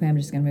next time, okay, I'm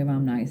just going to move on.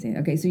 I'm not going to say it.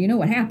 Okay, so you know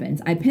what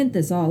happens? I pent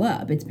this all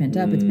up. It's pent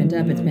up, it's pent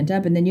up, it's pent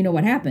up. And then you know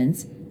what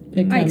happens?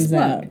 It I comes explode.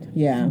 out.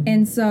 Yeah.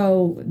 And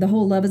so the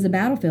whole love as a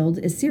battlefield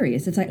is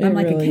serious. It's like I'm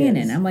like really a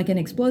cannon. is. I'm like an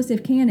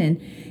explosive cannon.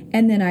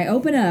 And then I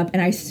open up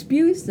and I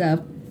spew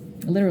stuff.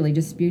 Literally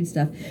just spew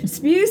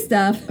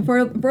stuff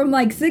from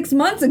like 6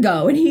 months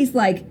ago. And he's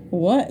like,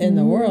 What in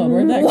the world?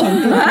 Where'd that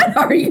come from? what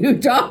are you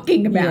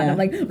talking about? Yeah. I'm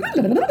like,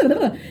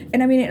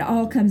 and I mean, it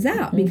all comes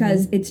out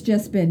because it's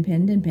just been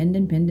pinned.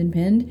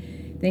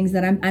 Things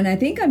that I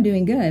think I'm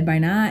doing good by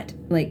not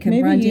like Maybe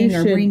confronting you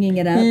or should bringing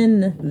it up.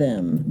 pin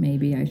them.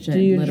 Maybe I should. Do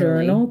you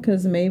literally. journal?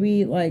 Because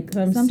maybe, like,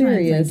 I'm Sometimes I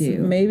serious. do.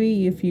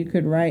 Maybe if you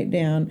could write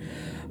down,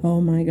 oh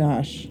my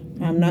gosh,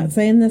 I'm not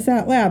saying this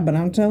out loud, but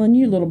I'm telling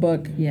you, little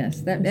book. Yes,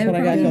 that That's would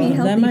what I got probably be going.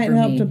 healthy That might for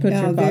help me. to put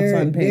your thoughts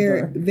on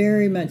paper.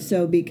 very much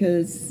so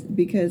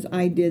because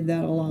I did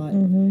that a lot,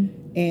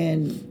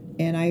 and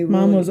I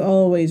Mom really- was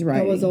always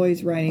writing. I was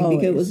always writing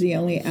because it Always. was the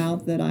only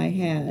out that I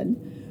had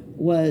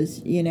was,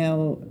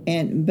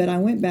 but I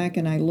went back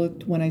and I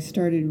looked when I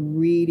started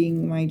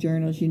reading my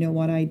journals,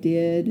 what I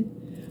did?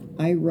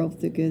 I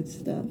wrote the good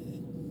stuff,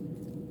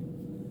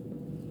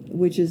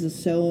 which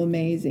is so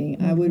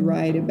amazing. I would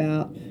write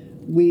about,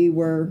 we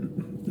were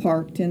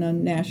parked in a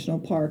national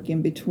park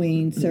in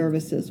between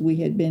services. We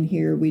had been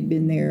here, we'd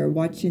been there,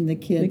 watching the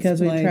kids because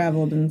we play.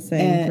 traveled and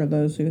sang And- for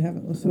those who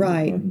haven't listened.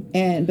 Right.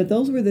 before. But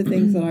those were the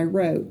things that I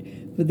wrote.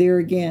 But there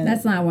again,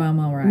 That's not why I'm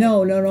all right.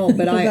 No. But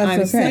That's I'm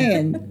okay.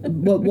 saying,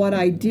 but what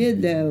I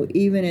did though,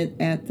 even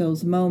at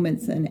those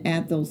moments and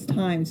at those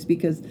times,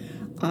 because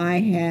I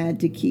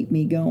had to keep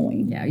me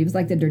going. Yeah, it was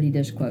like the dirty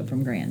dish quote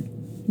from Gran.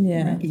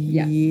 Yeah.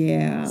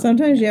 Yeah.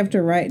 Sometimes you have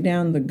to write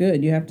down the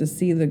good. You have to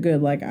see the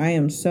good. Like, I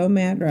am so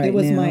mad right now. It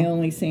was my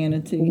only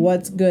sanity.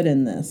 What's good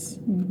in this?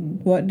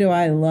 What do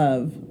I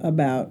love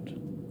about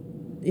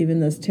even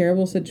this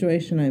terrible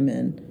situation I'm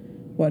in?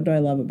 What do I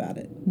love about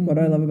it? What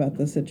do I love about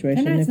this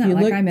situation? And that's If not you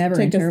like look- I'm ever in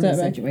take a terrible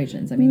step back-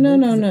 situations. I mean, No,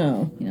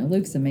 Luke's,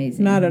 Luke's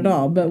amazing. Not at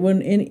all. But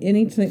when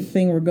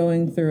anything we're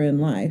going through in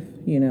life,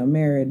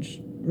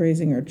 marriage,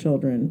 raising our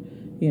children,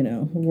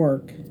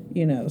 work,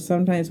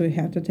 sometimes we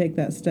have to take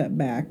that step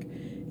back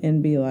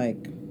and be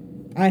like,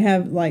 I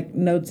have like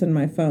notes in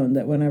my phone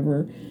that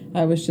whenever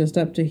I was just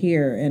up to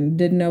here and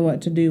didn't know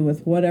what to do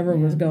with whatever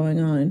was going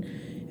on,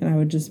 and I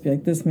would just be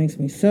like, this makes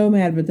me so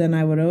mad. But then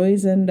I would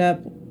always end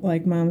up,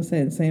 like Mom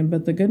said, saying,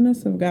 but the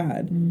goodness of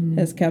God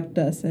has kept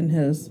us and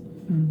has,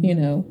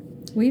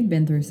 We've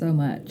been through so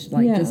much,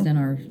 like Yeah. just in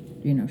our,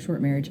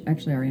 short marriage.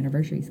 Actually, our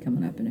anniversary is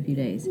coming up in a few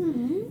days,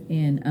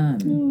 and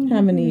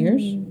how many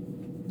years?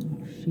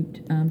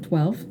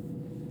 12.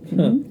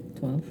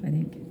 12, I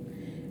think.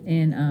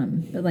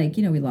 And but like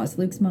we lost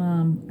Luke's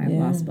mom. I've Yeah.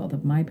 lost both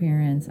of my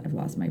parents. I've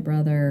lost my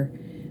brother.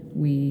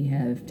 We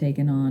have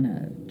taken on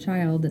a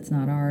child that's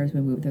not ours.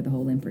 We moved through the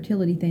whole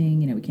infertility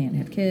thing. We can't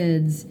have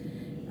kids.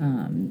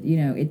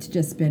 It's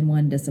just been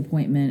one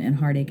disappointment and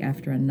heartache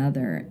after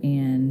another.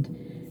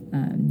 And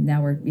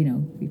now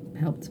we've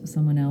helped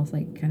someone else,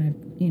 like, kind of,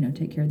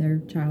 take care of their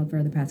child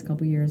for the past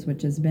couple years,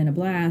 which has been a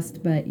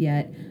blast, but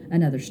yet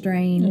another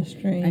strain.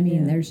 I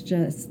mean, there's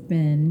just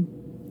been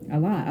a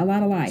lot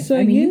of life. So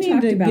I mean, you you need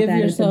talked to about give that at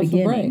the yourself a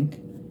beginning. break.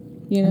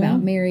 You know?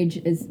 About marriage.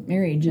 It's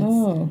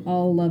Oh.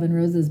 all love and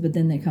roses, but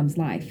then there comes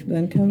life.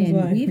 Then comes and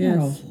life. we've had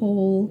a Yes.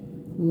 whole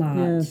lot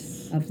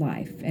Yes. of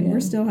life, and Yeah. we're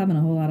still having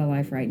a whole lot of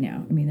life right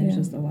now. I mean, there's Yeah.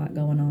 just a lot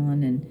going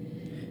on,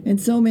 And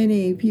so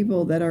many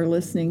people that are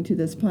listening to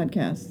this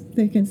podcast,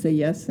 they can say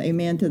yes,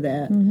 amen to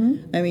that. Mm-hmm.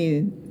 I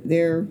mean,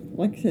 they're,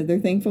 like I said, they're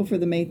thankful for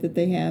the mate that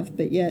they have,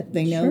 but yet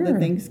they know Sure. that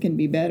things can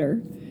be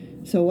better.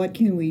 So what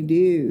can we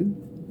do?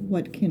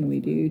 What can we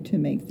do to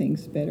make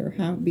things better?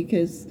 How?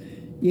 Because,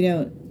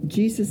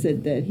 Jesus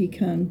said that he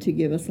come to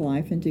give us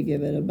life and to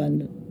give it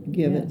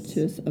Yes. it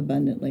to us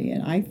abundantly.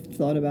 And I've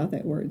thought about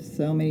that word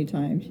so many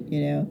times,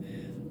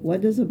 What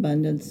does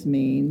abundance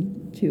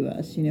mean to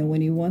us?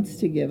 When he wants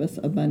to give us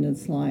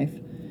abundance life,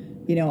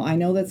 I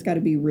know that's got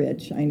to be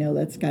rich. I know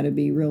that's got to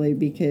be really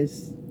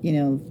because,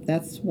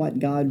 that's what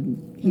God,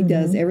 he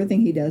does.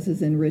 Everything he does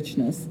is in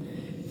richness.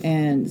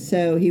 And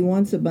so he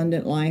wants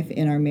abundant life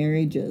in our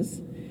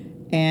marriages.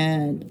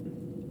 And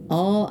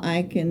all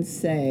I can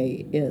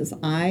say is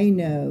I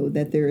know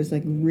that there is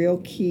a real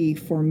key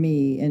for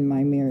me in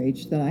my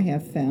marriage that I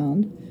have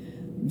found,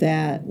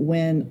 that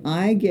when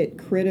I get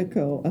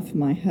critical of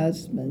my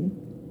husband,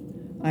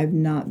 I've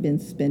not been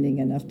spending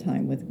enough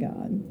time with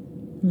God.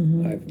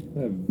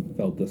 I've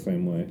felt the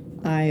same way.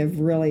 I have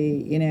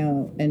really,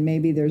 and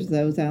maybe there's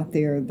those out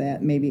there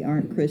that maybe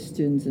aren't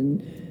Christians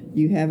and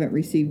you haven't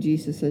received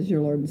Jesus as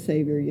your Lord and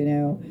Savior,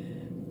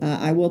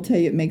 I will tell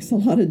you it makes a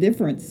lot of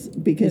difference,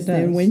 because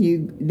It does.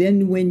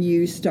 when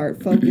you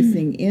start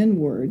focusing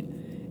inward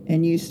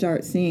and you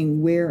start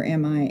seeing, where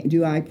am I?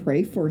 Do I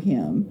pray for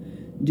him?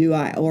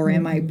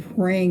 Am I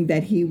praying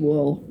that he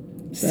will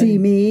see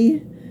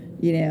me?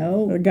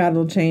 Or God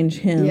will change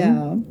him.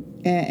 Yeah.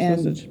 And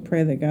So just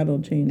pray that God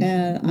will change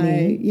and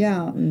me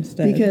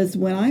instead. because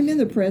when I'm in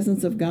the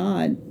presence of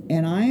God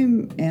and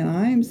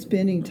I'm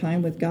spending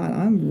time with God,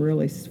 I'm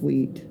really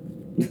sweet.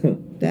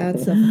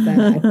 That's a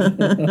fact.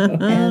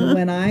 And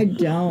when I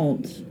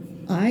don't,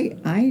 I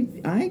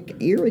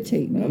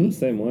irritate me. I'm the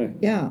same way.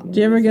 Yeah. Do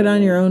you ever get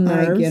on your own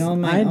nerves? I get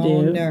on my I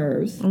own do.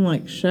 nerves. I'm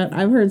like, shut.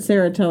 I've heard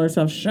Sarah tell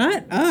herself,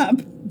 "Shut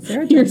up."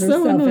 Sarah You're tells so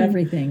herself annoying.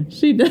 everything.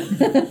 She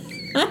does.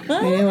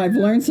 I've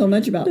learned so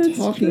much about That's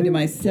talking true. to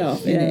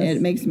myself, and Yes.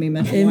 it makes me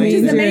much It wiser. Which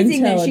is means you're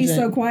amazing that she's so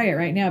intelligent. quiet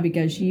right now,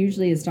 because she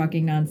usually is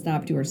talking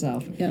nonstop to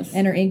herself. Yes.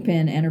 And her ink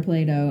pen and her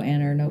Play-Doh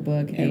and her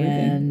notebook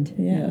and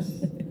Yes.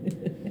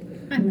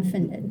 I'm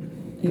offended.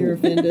 You're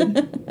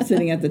offended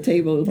sitting at the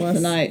table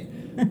tonight.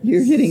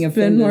 You're getting offended.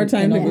 Spend more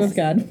time and all. with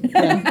God.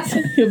 Yeah.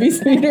 You'll be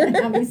sweeter.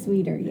 I'll be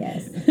sweeter,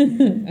 yes.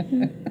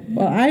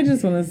 Well, I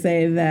just want to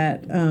say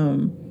that,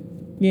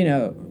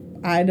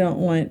 I don't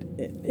want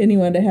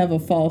anyone to have a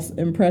false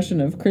impression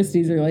of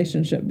Christy's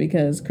relationship,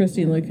 because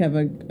Christy and Luke have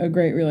a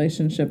great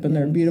relationship, and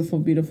they're a beautiful,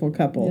 beautiful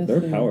couple. Yes. They're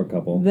a power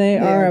couple. They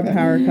are a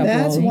power couple.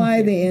 That's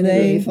why the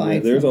enemy They-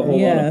 fights. There's a whole lot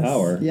Yes. of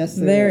power. Yes,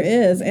 There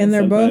is, and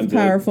they're both Sometimes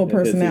powerful it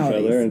hits each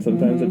personalities. other, and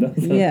sometimes it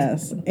doesn't.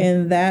 Yes,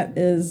 and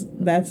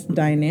that's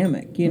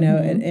dynamic,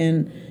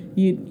 and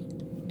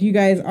you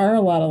guys are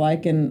a lot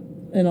alike in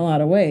a lot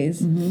of ways,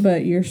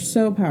 but you're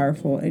so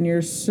powerful and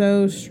you're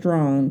so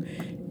strong,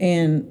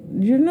 and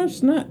you're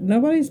not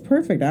nobody's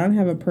perfect. I don't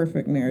have a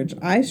perfect marriage.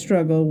 I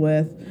struggle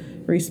with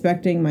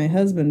respecting my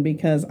husband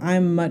because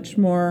I'm much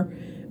more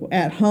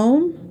at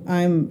home.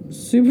 I'm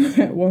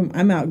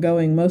I'm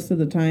outgoing most of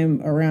the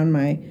time around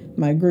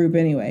my group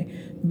anyway,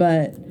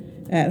 but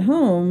at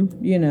home,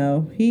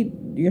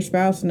 your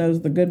spouse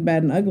knows the good,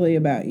 bad, and ugly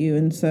about you.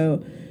 And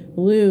so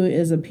Lou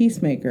is a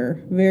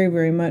peacemaker, very,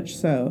 very much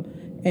so.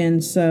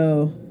 And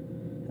so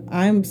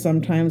I'm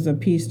sometimes a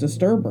peace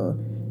disturber.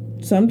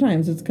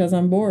 Sometimes it's because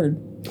I'm bored.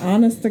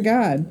 Honest to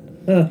God.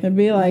 It'd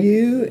be like,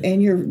 you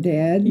and your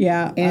dad.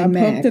 yeah, and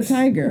I poked a Max.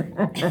 tiger.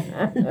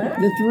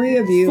 The three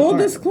of you. Full are,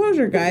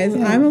 disclosure, guys,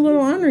 I'm a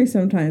little ornery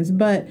sometimes.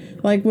 But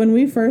like when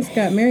we first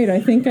got married, I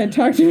think I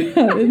talked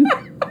about it.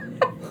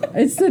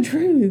 It's the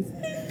truth.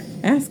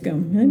 Ask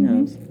him. He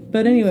knows.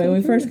 But anyway, when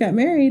we first got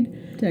married,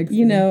 Text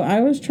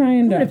I was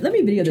trying to Let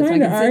me video this so I trying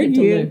to can send it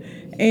to argue, Lou.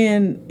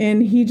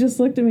 and he just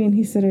looked at me and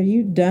he said, "Are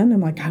you done?"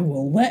 I'm like, "I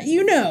will let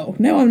you know."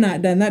 No, I'm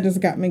not done. That just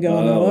got me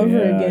going all over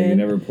You again.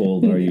 never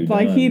pulled. Are you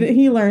Like done?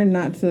 he learned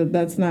not to.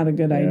 That's not a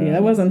good idea. Yeah,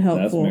 That wasn't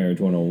helpful. That's marriage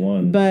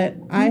 101. But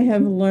I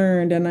have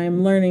learned, and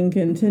I'm learning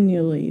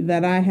continually,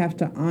 that I have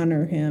to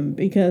honor him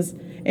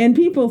and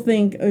people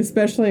think,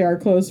 especially our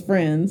close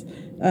friends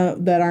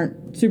that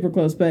aren't super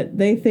close, but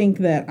they think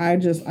that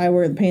I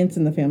wear the pants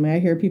in the family. I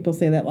hear people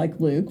say that, like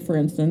Luke, for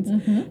instance.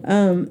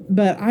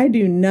 But I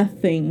do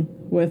nothing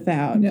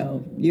without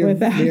you're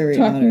very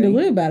talking honoring. to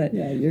Lou about it.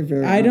 Yeah, you're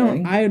very. I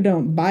honoring.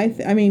 don't buy.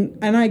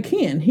 And I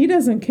can. He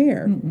doesn't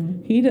care.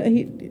 He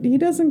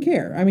doesn't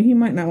care. I mean, he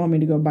might not want me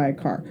to go buy a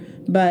car,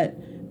 but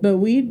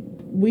we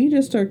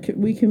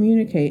we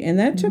communicate, and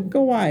that took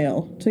a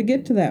while to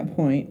get to that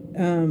point.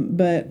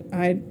 But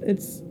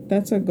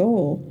that's a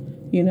goal.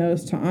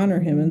 is to honor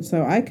him. And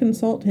so I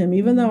consult him,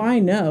 even though I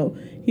know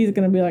he's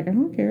going to be like, I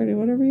don't care, do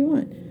whatever you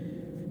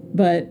want.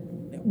 But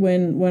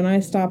when I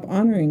stop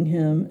honoring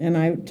him and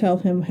I tell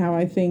him how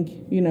I think,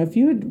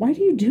 why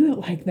do you do it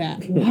like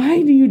that?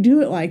 Why do you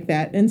do it like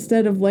that?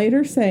 Instead of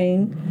later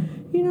saying,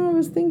 I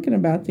was thinking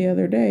about the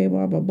other day,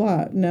 blah, blah,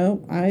 blah.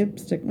 No, I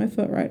stick my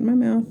foot right in my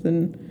mouth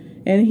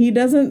and he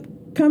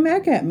doesn't come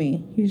back at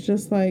me. He's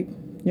just like,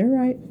 you're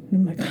right.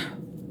 And I'm like,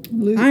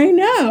 I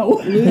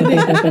know.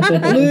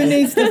 Lou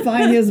needs to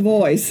find his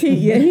voice.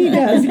 He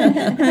does.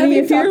 Honey,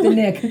 if you're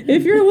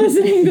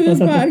listening to this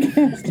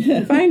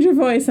podcast, find your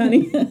voice,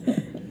 honey.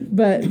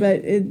 But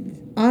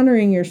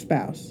honoring your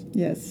spouse.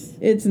 Yes.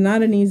 It's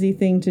not an easy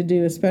thing to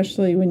do,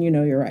 especially when you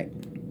know you're right.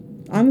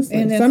 Honestly,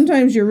 And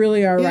sometimes you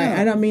really are right.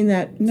 Yeah. I don't mean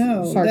that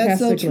sarcastically. That's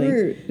so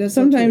true.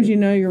 Sometimes you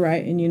know you're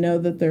right, and you know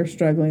that they're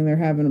struggling, they're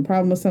having a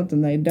problem with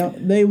something.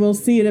 They will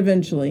see it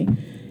eventually,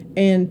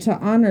 and to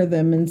honor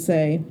them and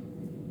say,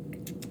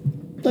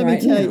 Let me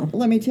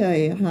tell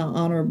you how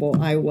honorable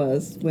I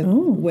was with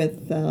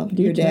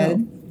your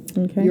dad,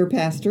 Okay. your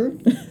pastor.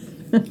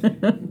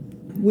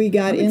 We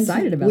got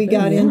excited about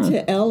this.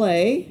 into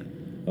L.A.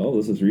 Oh,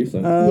 this is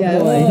recent. Oh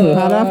Yes. boy,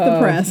 hot off the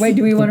press. Wait,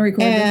 do we want to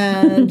record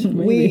this?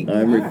 And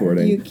I'm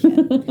recording. You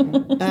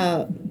can.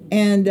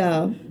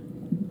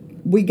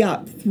 We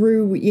got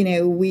through.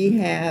 We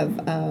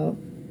have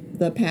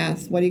the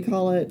pass. What do you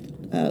call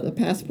it? The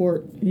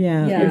passport.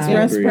 Yeah,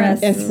 Yeah.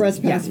 Express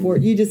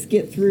passport. You just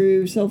get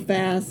through so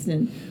fast,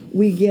 and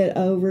we get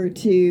over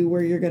to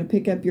where you're going to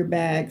pick up your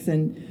bags.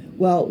 And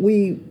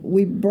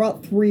we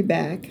brought 3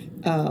 back.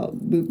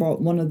 We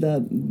brought one of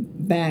the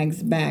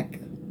bags back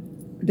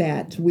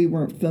that we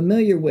weren't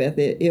familiar with.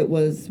 It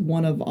was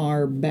one of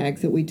our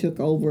bags that we took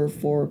over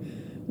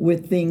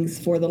with things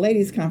for the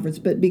ladies' conference.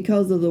 But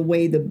because of the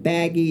way the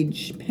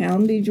baggage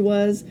poundage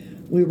was,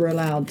 we were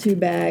allowed 2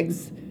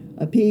 bags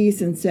a piece,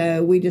 and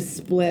so we just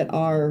split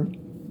our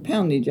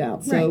poundage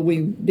out, so Right. we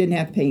didn't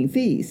have to pay any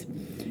fees.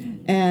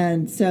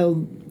 And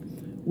so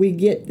we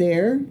get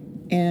there,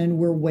 and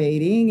we're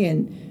waiting,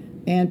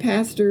 and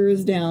Pastor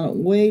is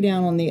way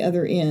down on the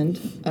other end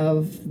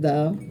of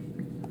the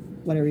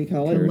whatever you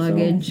call it, Carousel.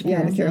 Luggage.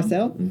 yeah, the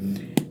carousel.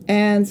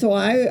 And so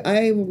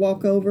I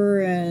walk over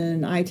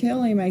and I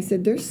tell him, I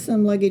said, there's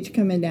some luggage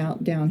coming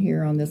out down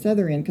here on this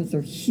other end because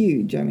they're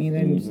huge. I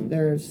mean,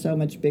 they're so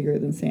much bigger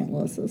than St.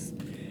 Louis's.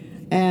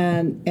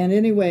 And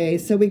anyway,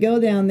 so we go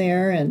down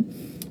there and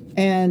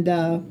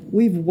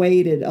we've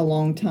waited a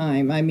long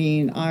time. I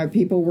mean, our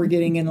people were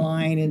getting in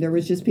line, and there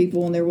was just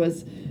people, and there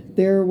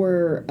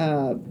were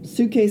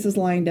suitcases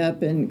lined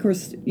up, and of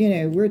course,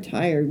 we're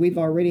tired. We've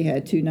already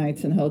had 2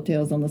 nights in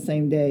hotels on the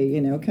same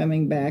day,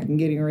 coming back and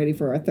getting ready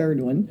for our 3rd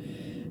one.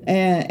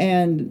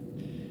 And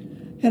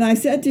I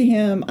said to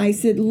him, I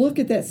said, look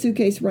at that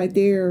suitcase right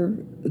there.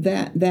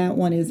 That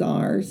one is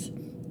ours.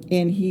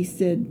 And he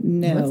said,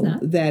 no, No, it's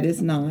not. that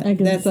is not. I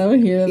can so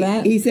hear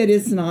that. He said,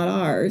 it's not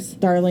ours.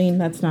 Darlene,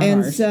 that's not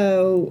And ours.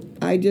 so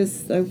I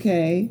just,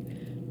 okay,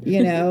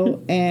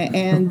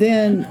 and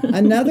then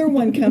another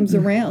one comes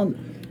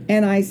around,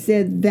 and I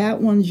said, that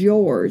one's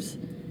yours.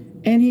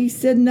 And he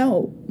said,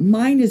 no,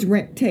 mine is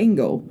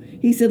rectangle.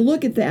 He said,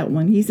 look at that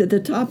one. He said, the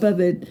top of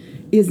it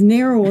is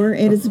narrower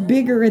and it's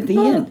bigger at the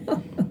end.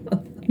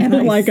 And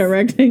I like a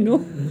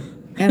rectangle.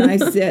 And I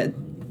said,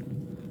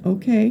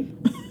 okay.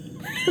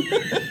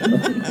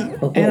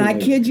 And I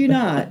kid you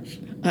not,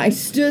 I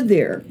stood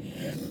there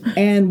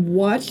and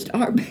watched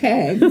our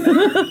bag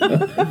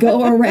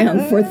go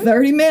around for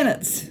 30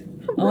 minutes.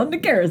 On the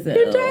carousel.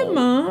 Good job,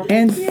 Mom.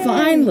 And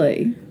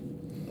finally,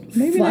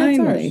 Maybe that's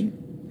ours.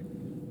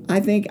 I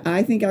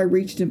think I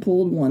reached and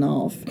pulled one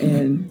off,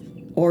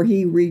 or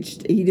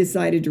he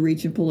decided to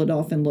reach and pull it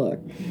off and look.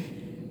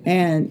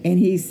 And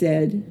he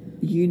said,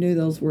 you knew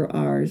those were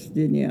ours,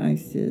 didn't you? I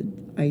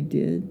said, I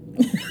did.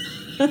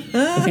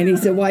 And he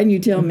said, why didn't you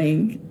tell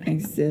me? I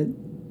said,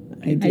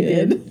 I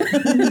did.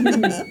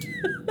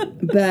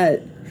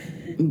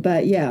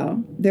 But yeah,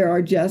 there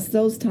are just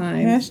those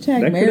times.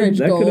 Hashtag marriage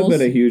that goals. could have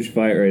been a huge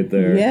fight right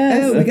there.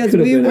 Yes. Oh, That because could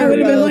have we been a were I would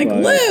have been really like,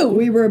 big fight. Lou!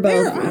 We were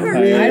both I don't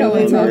really, wanna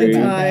really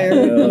talk tired.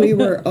 Yeah. We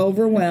were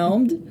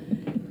overwhelmed,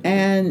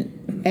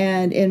 and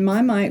in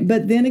my mind.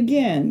 But then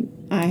again,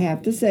 I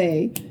have to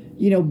say,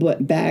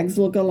 but bags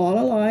look a lot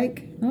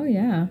alike. Oh,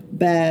 yeah.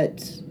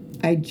 But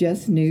I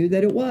just knew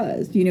that it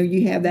was.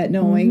 You have that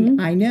knowing.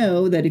 I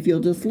know that if you'll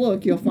just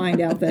look, you'll find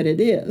out that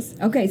it is.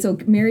 Okay, so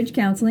marriage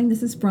counseling.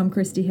 This is from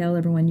Christy Hill.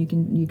 Everyone, you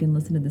can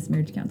listen to this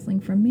marriage counseling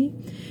from me.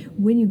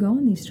 When you go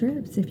on these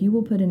trips, if you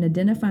will put an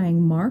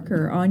identifying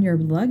marker on your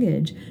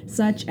luggage,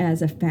 such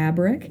as a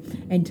fabric,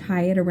 and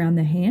tie it around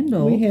the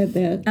handle. We had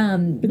that.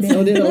 But then-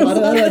 so did a lot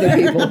of other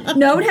people.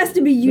 No, it has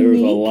to be There was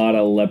a unique. lot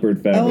of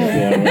leopard fabric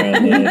going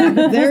around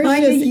there. There's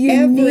Find just a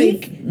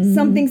unique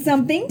every.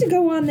 something to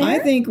go on there. I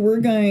think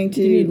we're going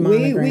to. You need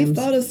We've monograms.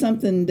 thought of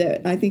something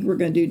that I think we're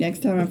going to do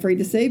next time. I'm afraid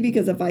to say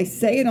because if I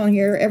say it on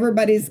here,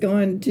 everybody's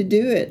going to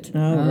do it.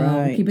 All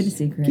right. Keep it a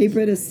secret. Keep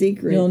it a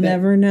secret. You'll but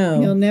never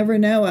know. You'll never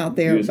know out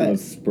there. You're just gonna But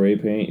spray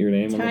paint your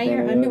name Tie on the your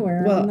front of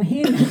underwear Well- on the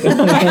handle. You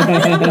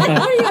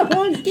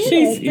won't get that?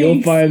 it.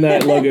 You'll find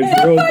that luggage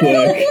real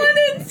quick.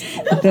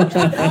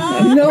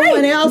 no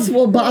one else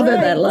will bother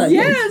that luggage.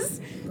 Yes.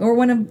 Or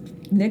one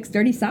of Nick's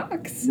dirty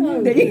socks.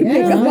 That you Yeah,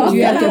 pick up off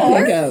you have the to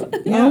floor. pick up.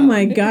 Oh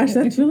my gosh,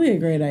 that's really a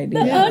great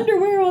idea. The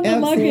underwear on the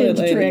Absolutely.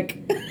 luggage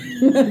trick.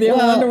 The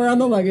Well, underwear on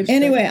the luggage.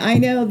 Anyway, I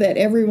know that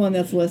everyone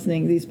that's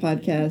listening to these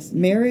podcasts,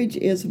 marriage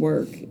is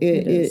work.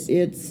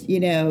 It's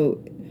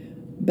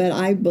but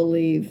I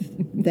believe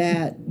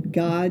that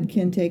God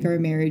can take our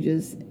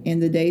marriages in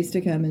the days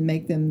to come and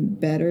make them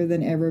better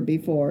than ever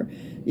before.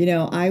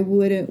 I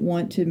wouldn't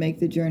want to make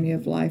the journey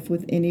of life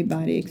with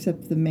anybody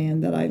except the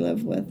man that I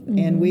live with.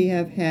 And we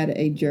have had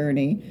a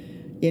journey.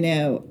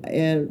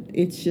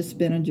 It's just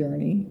been a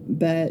journey,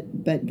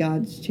 but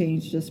God's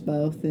changed us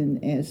both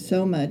and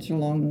so much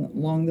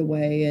along the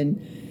way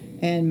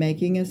and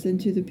making us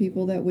into the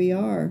people that we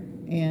are.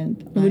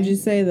 And Would you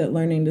say that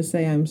learning to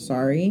say I'm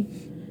sorry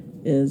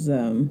is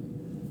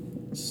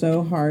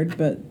so hard,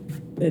 but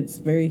it's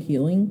very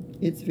healing?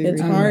 it's very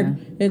It's hard.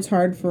 It's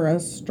hard for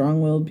us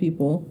strong-willed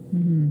people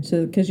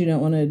to because you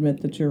don't want to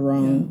admit that you're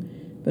wrong.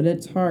 But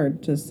it's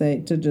hard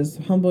to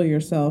just humble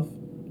yourself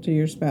to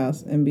your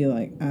spouse and be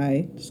like,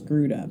 I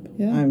screwed up.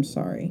 Yeah. I'm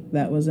sorry.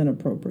 That was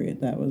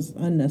inappropriate. That was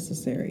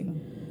unnecessary.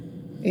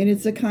 And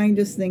it's the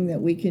kindest thing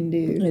that we can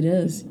do. It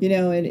is.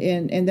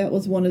 And that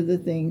was one of the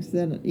things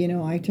that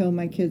I told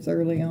my kids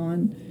early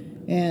on,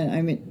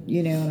 and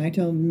and I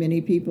told many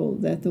people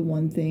that the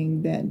one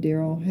thing that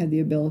Daryl had the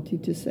ability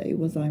to say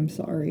was I'm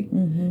sorry,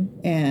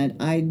 and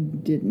I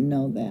didn't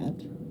know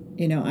that.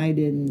 I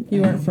didn't.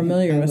 You weren't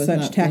familiar I with was such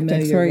not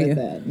tactics, familiar were with you?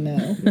 That.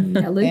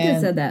 No. Yeah, Luke had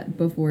And- said that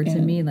before to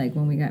and- me, like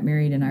when we got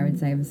married, and I would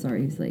say I'm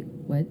sorry. He's like,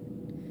 "What?"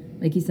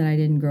 Like he said, I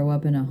didn't grow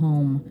up in a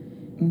home.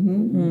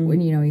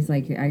 When he's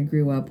like, I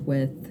grew up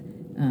with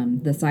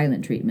the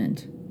silent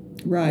treatment.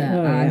 Right.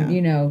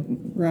 That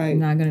Right. I'm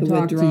not going The to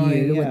talk to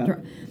withdrawing, you. yeah.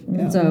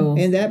 Yeah. So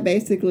And that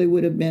basically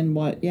would have been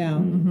what? Yeah.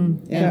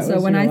 and That so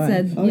was when your I life.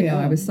 said, Oh, yeah.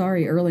 I was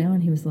sorry early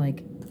on, he was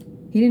like,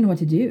 he didn't know what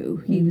to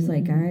do. He was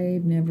like, I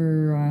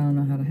don't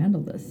know how to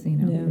handle this.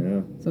 Yeah.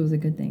 Yeah. So it was a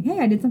good thing. Hey,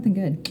 I did something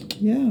good.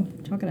 Yeah.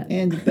 Chalk it up.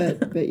 And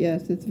but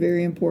yes, it's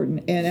very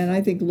important. And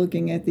I think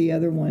looking at the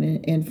other one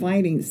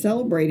and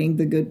celebrating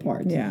the good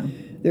parts. Yeah.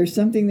 There's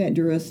something that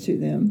drew us to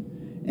them,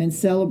 and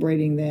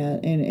celebrating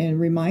that and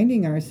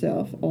reminding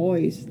ourselves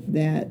always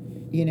that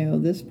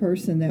this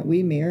person that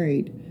we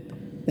married,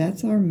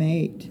 that's our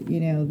mate.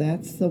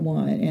 That's the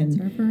one. It's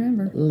And for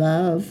forever.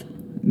 love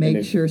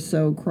makes if- your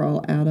soul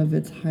crawl out of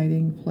its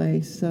hiding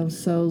place. So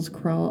souls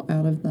crawl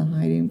out of the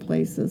hiding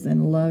places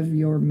and love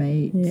your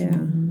mate. Yeah.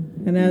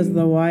 And as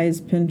the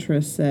wise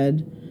Pinterest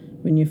said,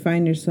 when you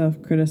find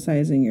yourself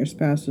criticizing your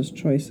spouse's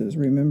choices,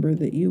 remember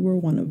that you were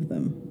one of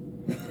them.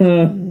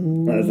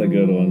 That's a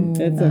good one.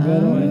 It's a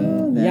good Oh,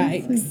 one.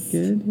 that's Yikes. a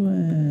good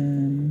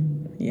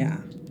one. Yeah.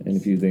 And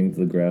if you think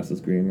the grass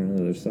is greener on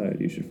the other side,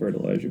 you should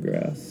fertilize your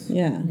grass.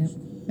 Yeah.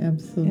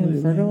 Absolutely.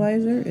 And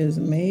fertilizer is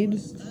made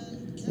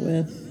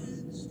with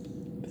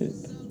poop.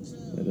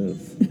 It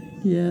is.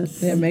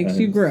 Yes. It makes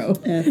you grow.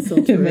 That's so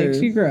It true.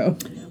 makes you grow.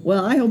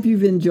 Well, I hope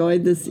you've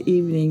enjoyed this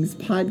evening's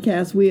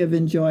podcast. We have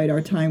enjoyed our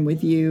time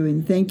with you,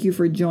 and thank you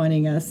for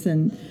joining us.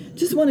 And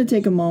just want to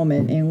take a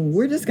moment, and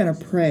we're just going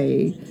to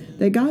pray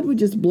that God would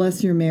just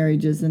bless your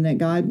marriages and that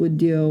God would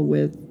deal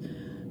with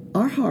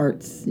our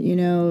hearts,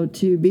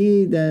 to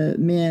be the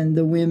men,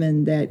 the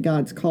women that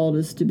God's called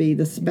us to be,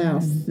 the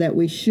spouse that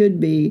we should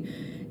be,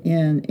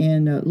 and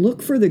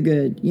look for the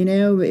good.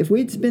 If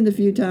we'd spend a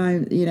few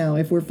time,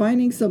 if we're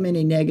finding so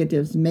many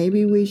negatives,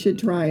 maybe we should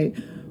try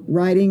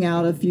writing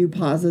out a few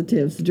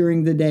positives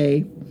during the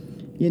day.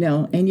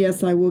 And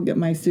yes, I will get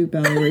my soup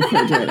out of the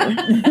refrigerator.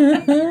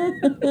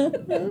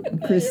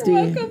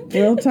 Christy,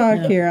 We'll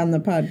talk here on the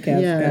podcast,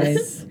 guys.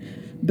 yes.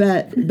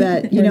 But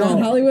We're not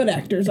Hollywood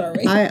actors, are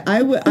we?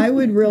 I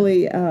would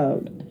really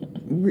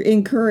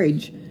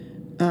encourage,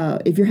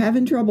 if you're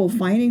having trouble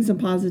finding some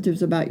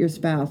positives about your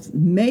spouse,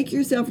 make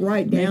yourself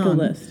write Make down a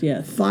list,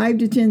 yes. 5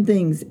 to 10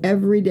 things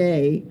every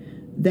day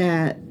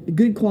that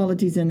good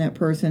qualities in that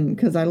person.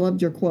 Because I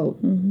loved your quote.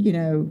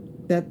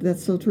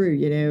 That's so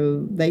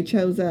true. They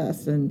chose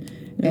us, and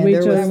we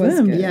there chose was-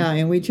 them. Yeah,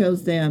 and we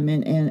chose them,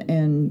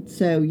 and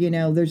so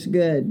there's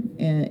good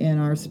in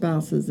our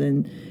spouses,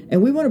 and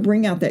we want to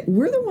bring out that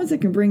we're the ones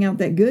that can bring out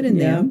that good in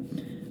Yeah. them.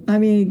 I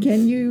mean,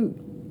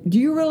 do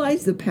you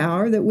realize the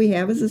power that we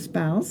have as a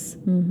spouse?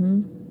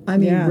 Mm-hmm. I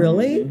mean, Yeah.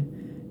 really,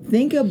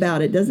 think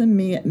about it. Doesn't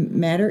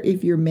matter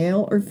if you're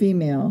male or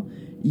female.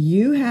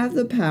 You have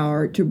the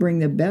power to bring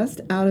the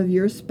best out of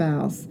your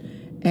spouse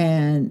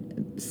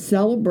and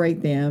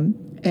celebrate them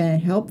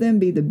and help them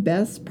be the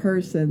best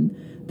person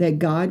that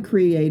God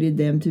created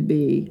them to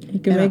be. You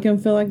can make them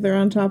feel like they're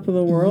on top of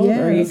the world,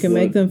 or you Yes. can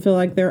make them feel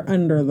like they're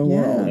under the Yeah.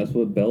 world. That's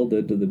what Belle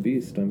did to the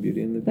Beast on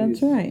Beauty and the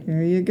Beast. That's right.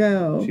 There you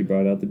go. She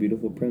brought out the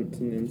beautiful prince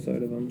on the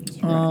inside of him.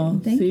 Oh,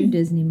 Thank see? you,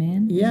 Disney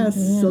man. Yes.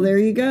 So there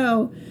you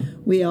go.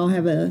 We all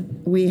have a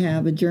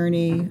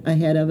journey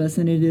ahead of us,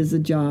 and it is a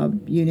job.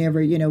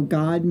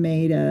 God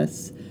made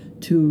us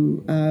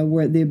to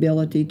the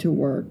ability to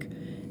work,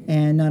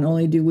 and not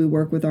only do we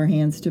work with our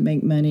hands to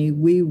make money,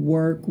 we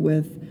work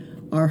with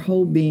our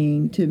whole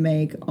being to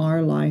make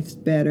our lives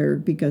better,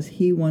 because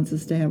He wants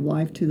us to have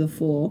life to the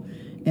full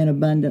and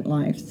abundant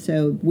life.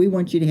 So we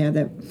want you to have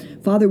that.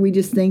 Father, we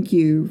just thank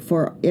you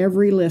for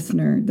every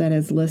listener that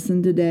has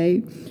listened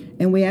today.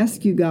 And we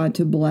ask you, God,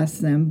 to bless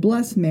them.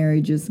 Bless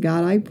marriages.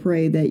 God, I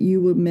pray that you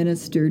would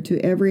minister to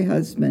every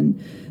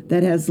husband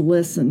that has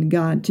listened,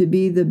 God, to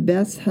be the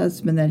best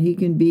husband that he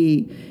can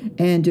be,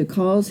 and to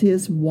cause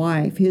his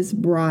wife, his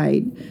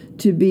bride,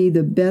 to be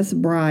the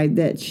best bride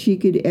that she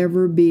could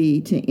ever be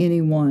to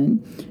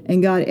anyone.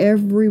 And God,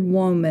 every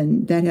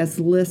woman that has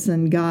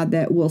listened, God,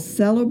 that will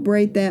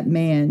celebrate that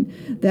man,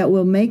 that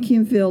will make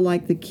him feel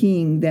like the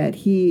king that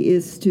he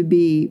is to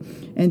be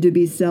and to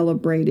be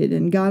celebrated.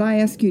 And God, I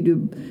ask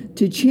you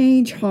to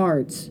change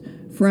hearts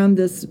from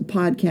this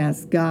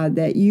podcast, God,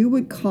 that you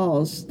would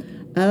cause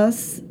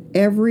us,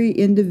 every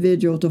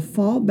individual, to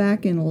fall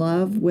back in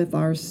love with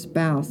our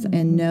spouse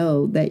and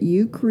know that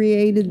you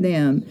created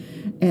them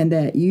and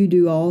that you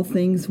do all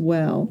things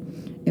well.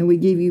 And we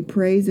give you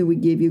praise and we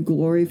give you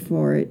glory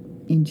for it.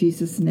 In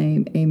Jesus'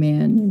 name,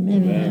 amen.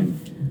 Amen.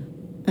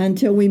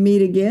 Until we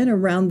meet again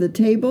around the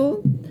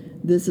table,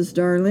 this is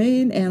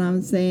Darlene, and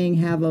I'm saying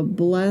have a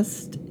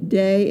blessed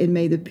day, and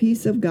may the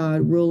peace of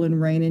God rule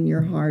and reign in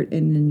your heart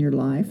and in your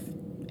life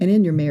and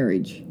in your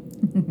marriage.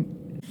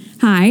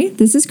 Hi,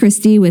 this is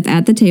Christy with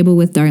At the Table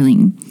with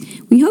Darlene.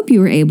 We hope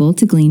you were able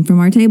to glean from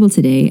our table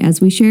today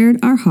as we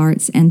shared our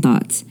hearts and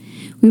thoughts.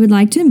 We would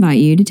like to invite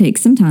you to take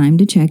some time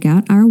to check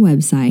out our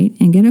website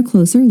and get a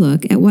closer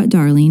look at what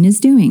Darlene is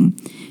doing.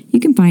 You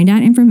can find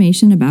out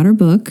information about her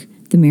book,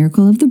 The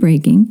Miracle of the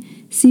Breaking,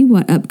 see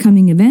what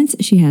upcoming events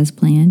she has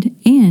planned,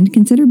 and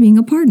consider being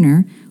a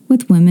partner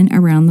with Women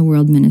Around the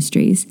World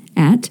Ministries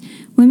at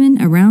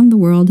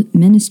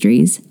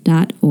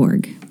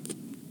womenoroundtheworldministries.org.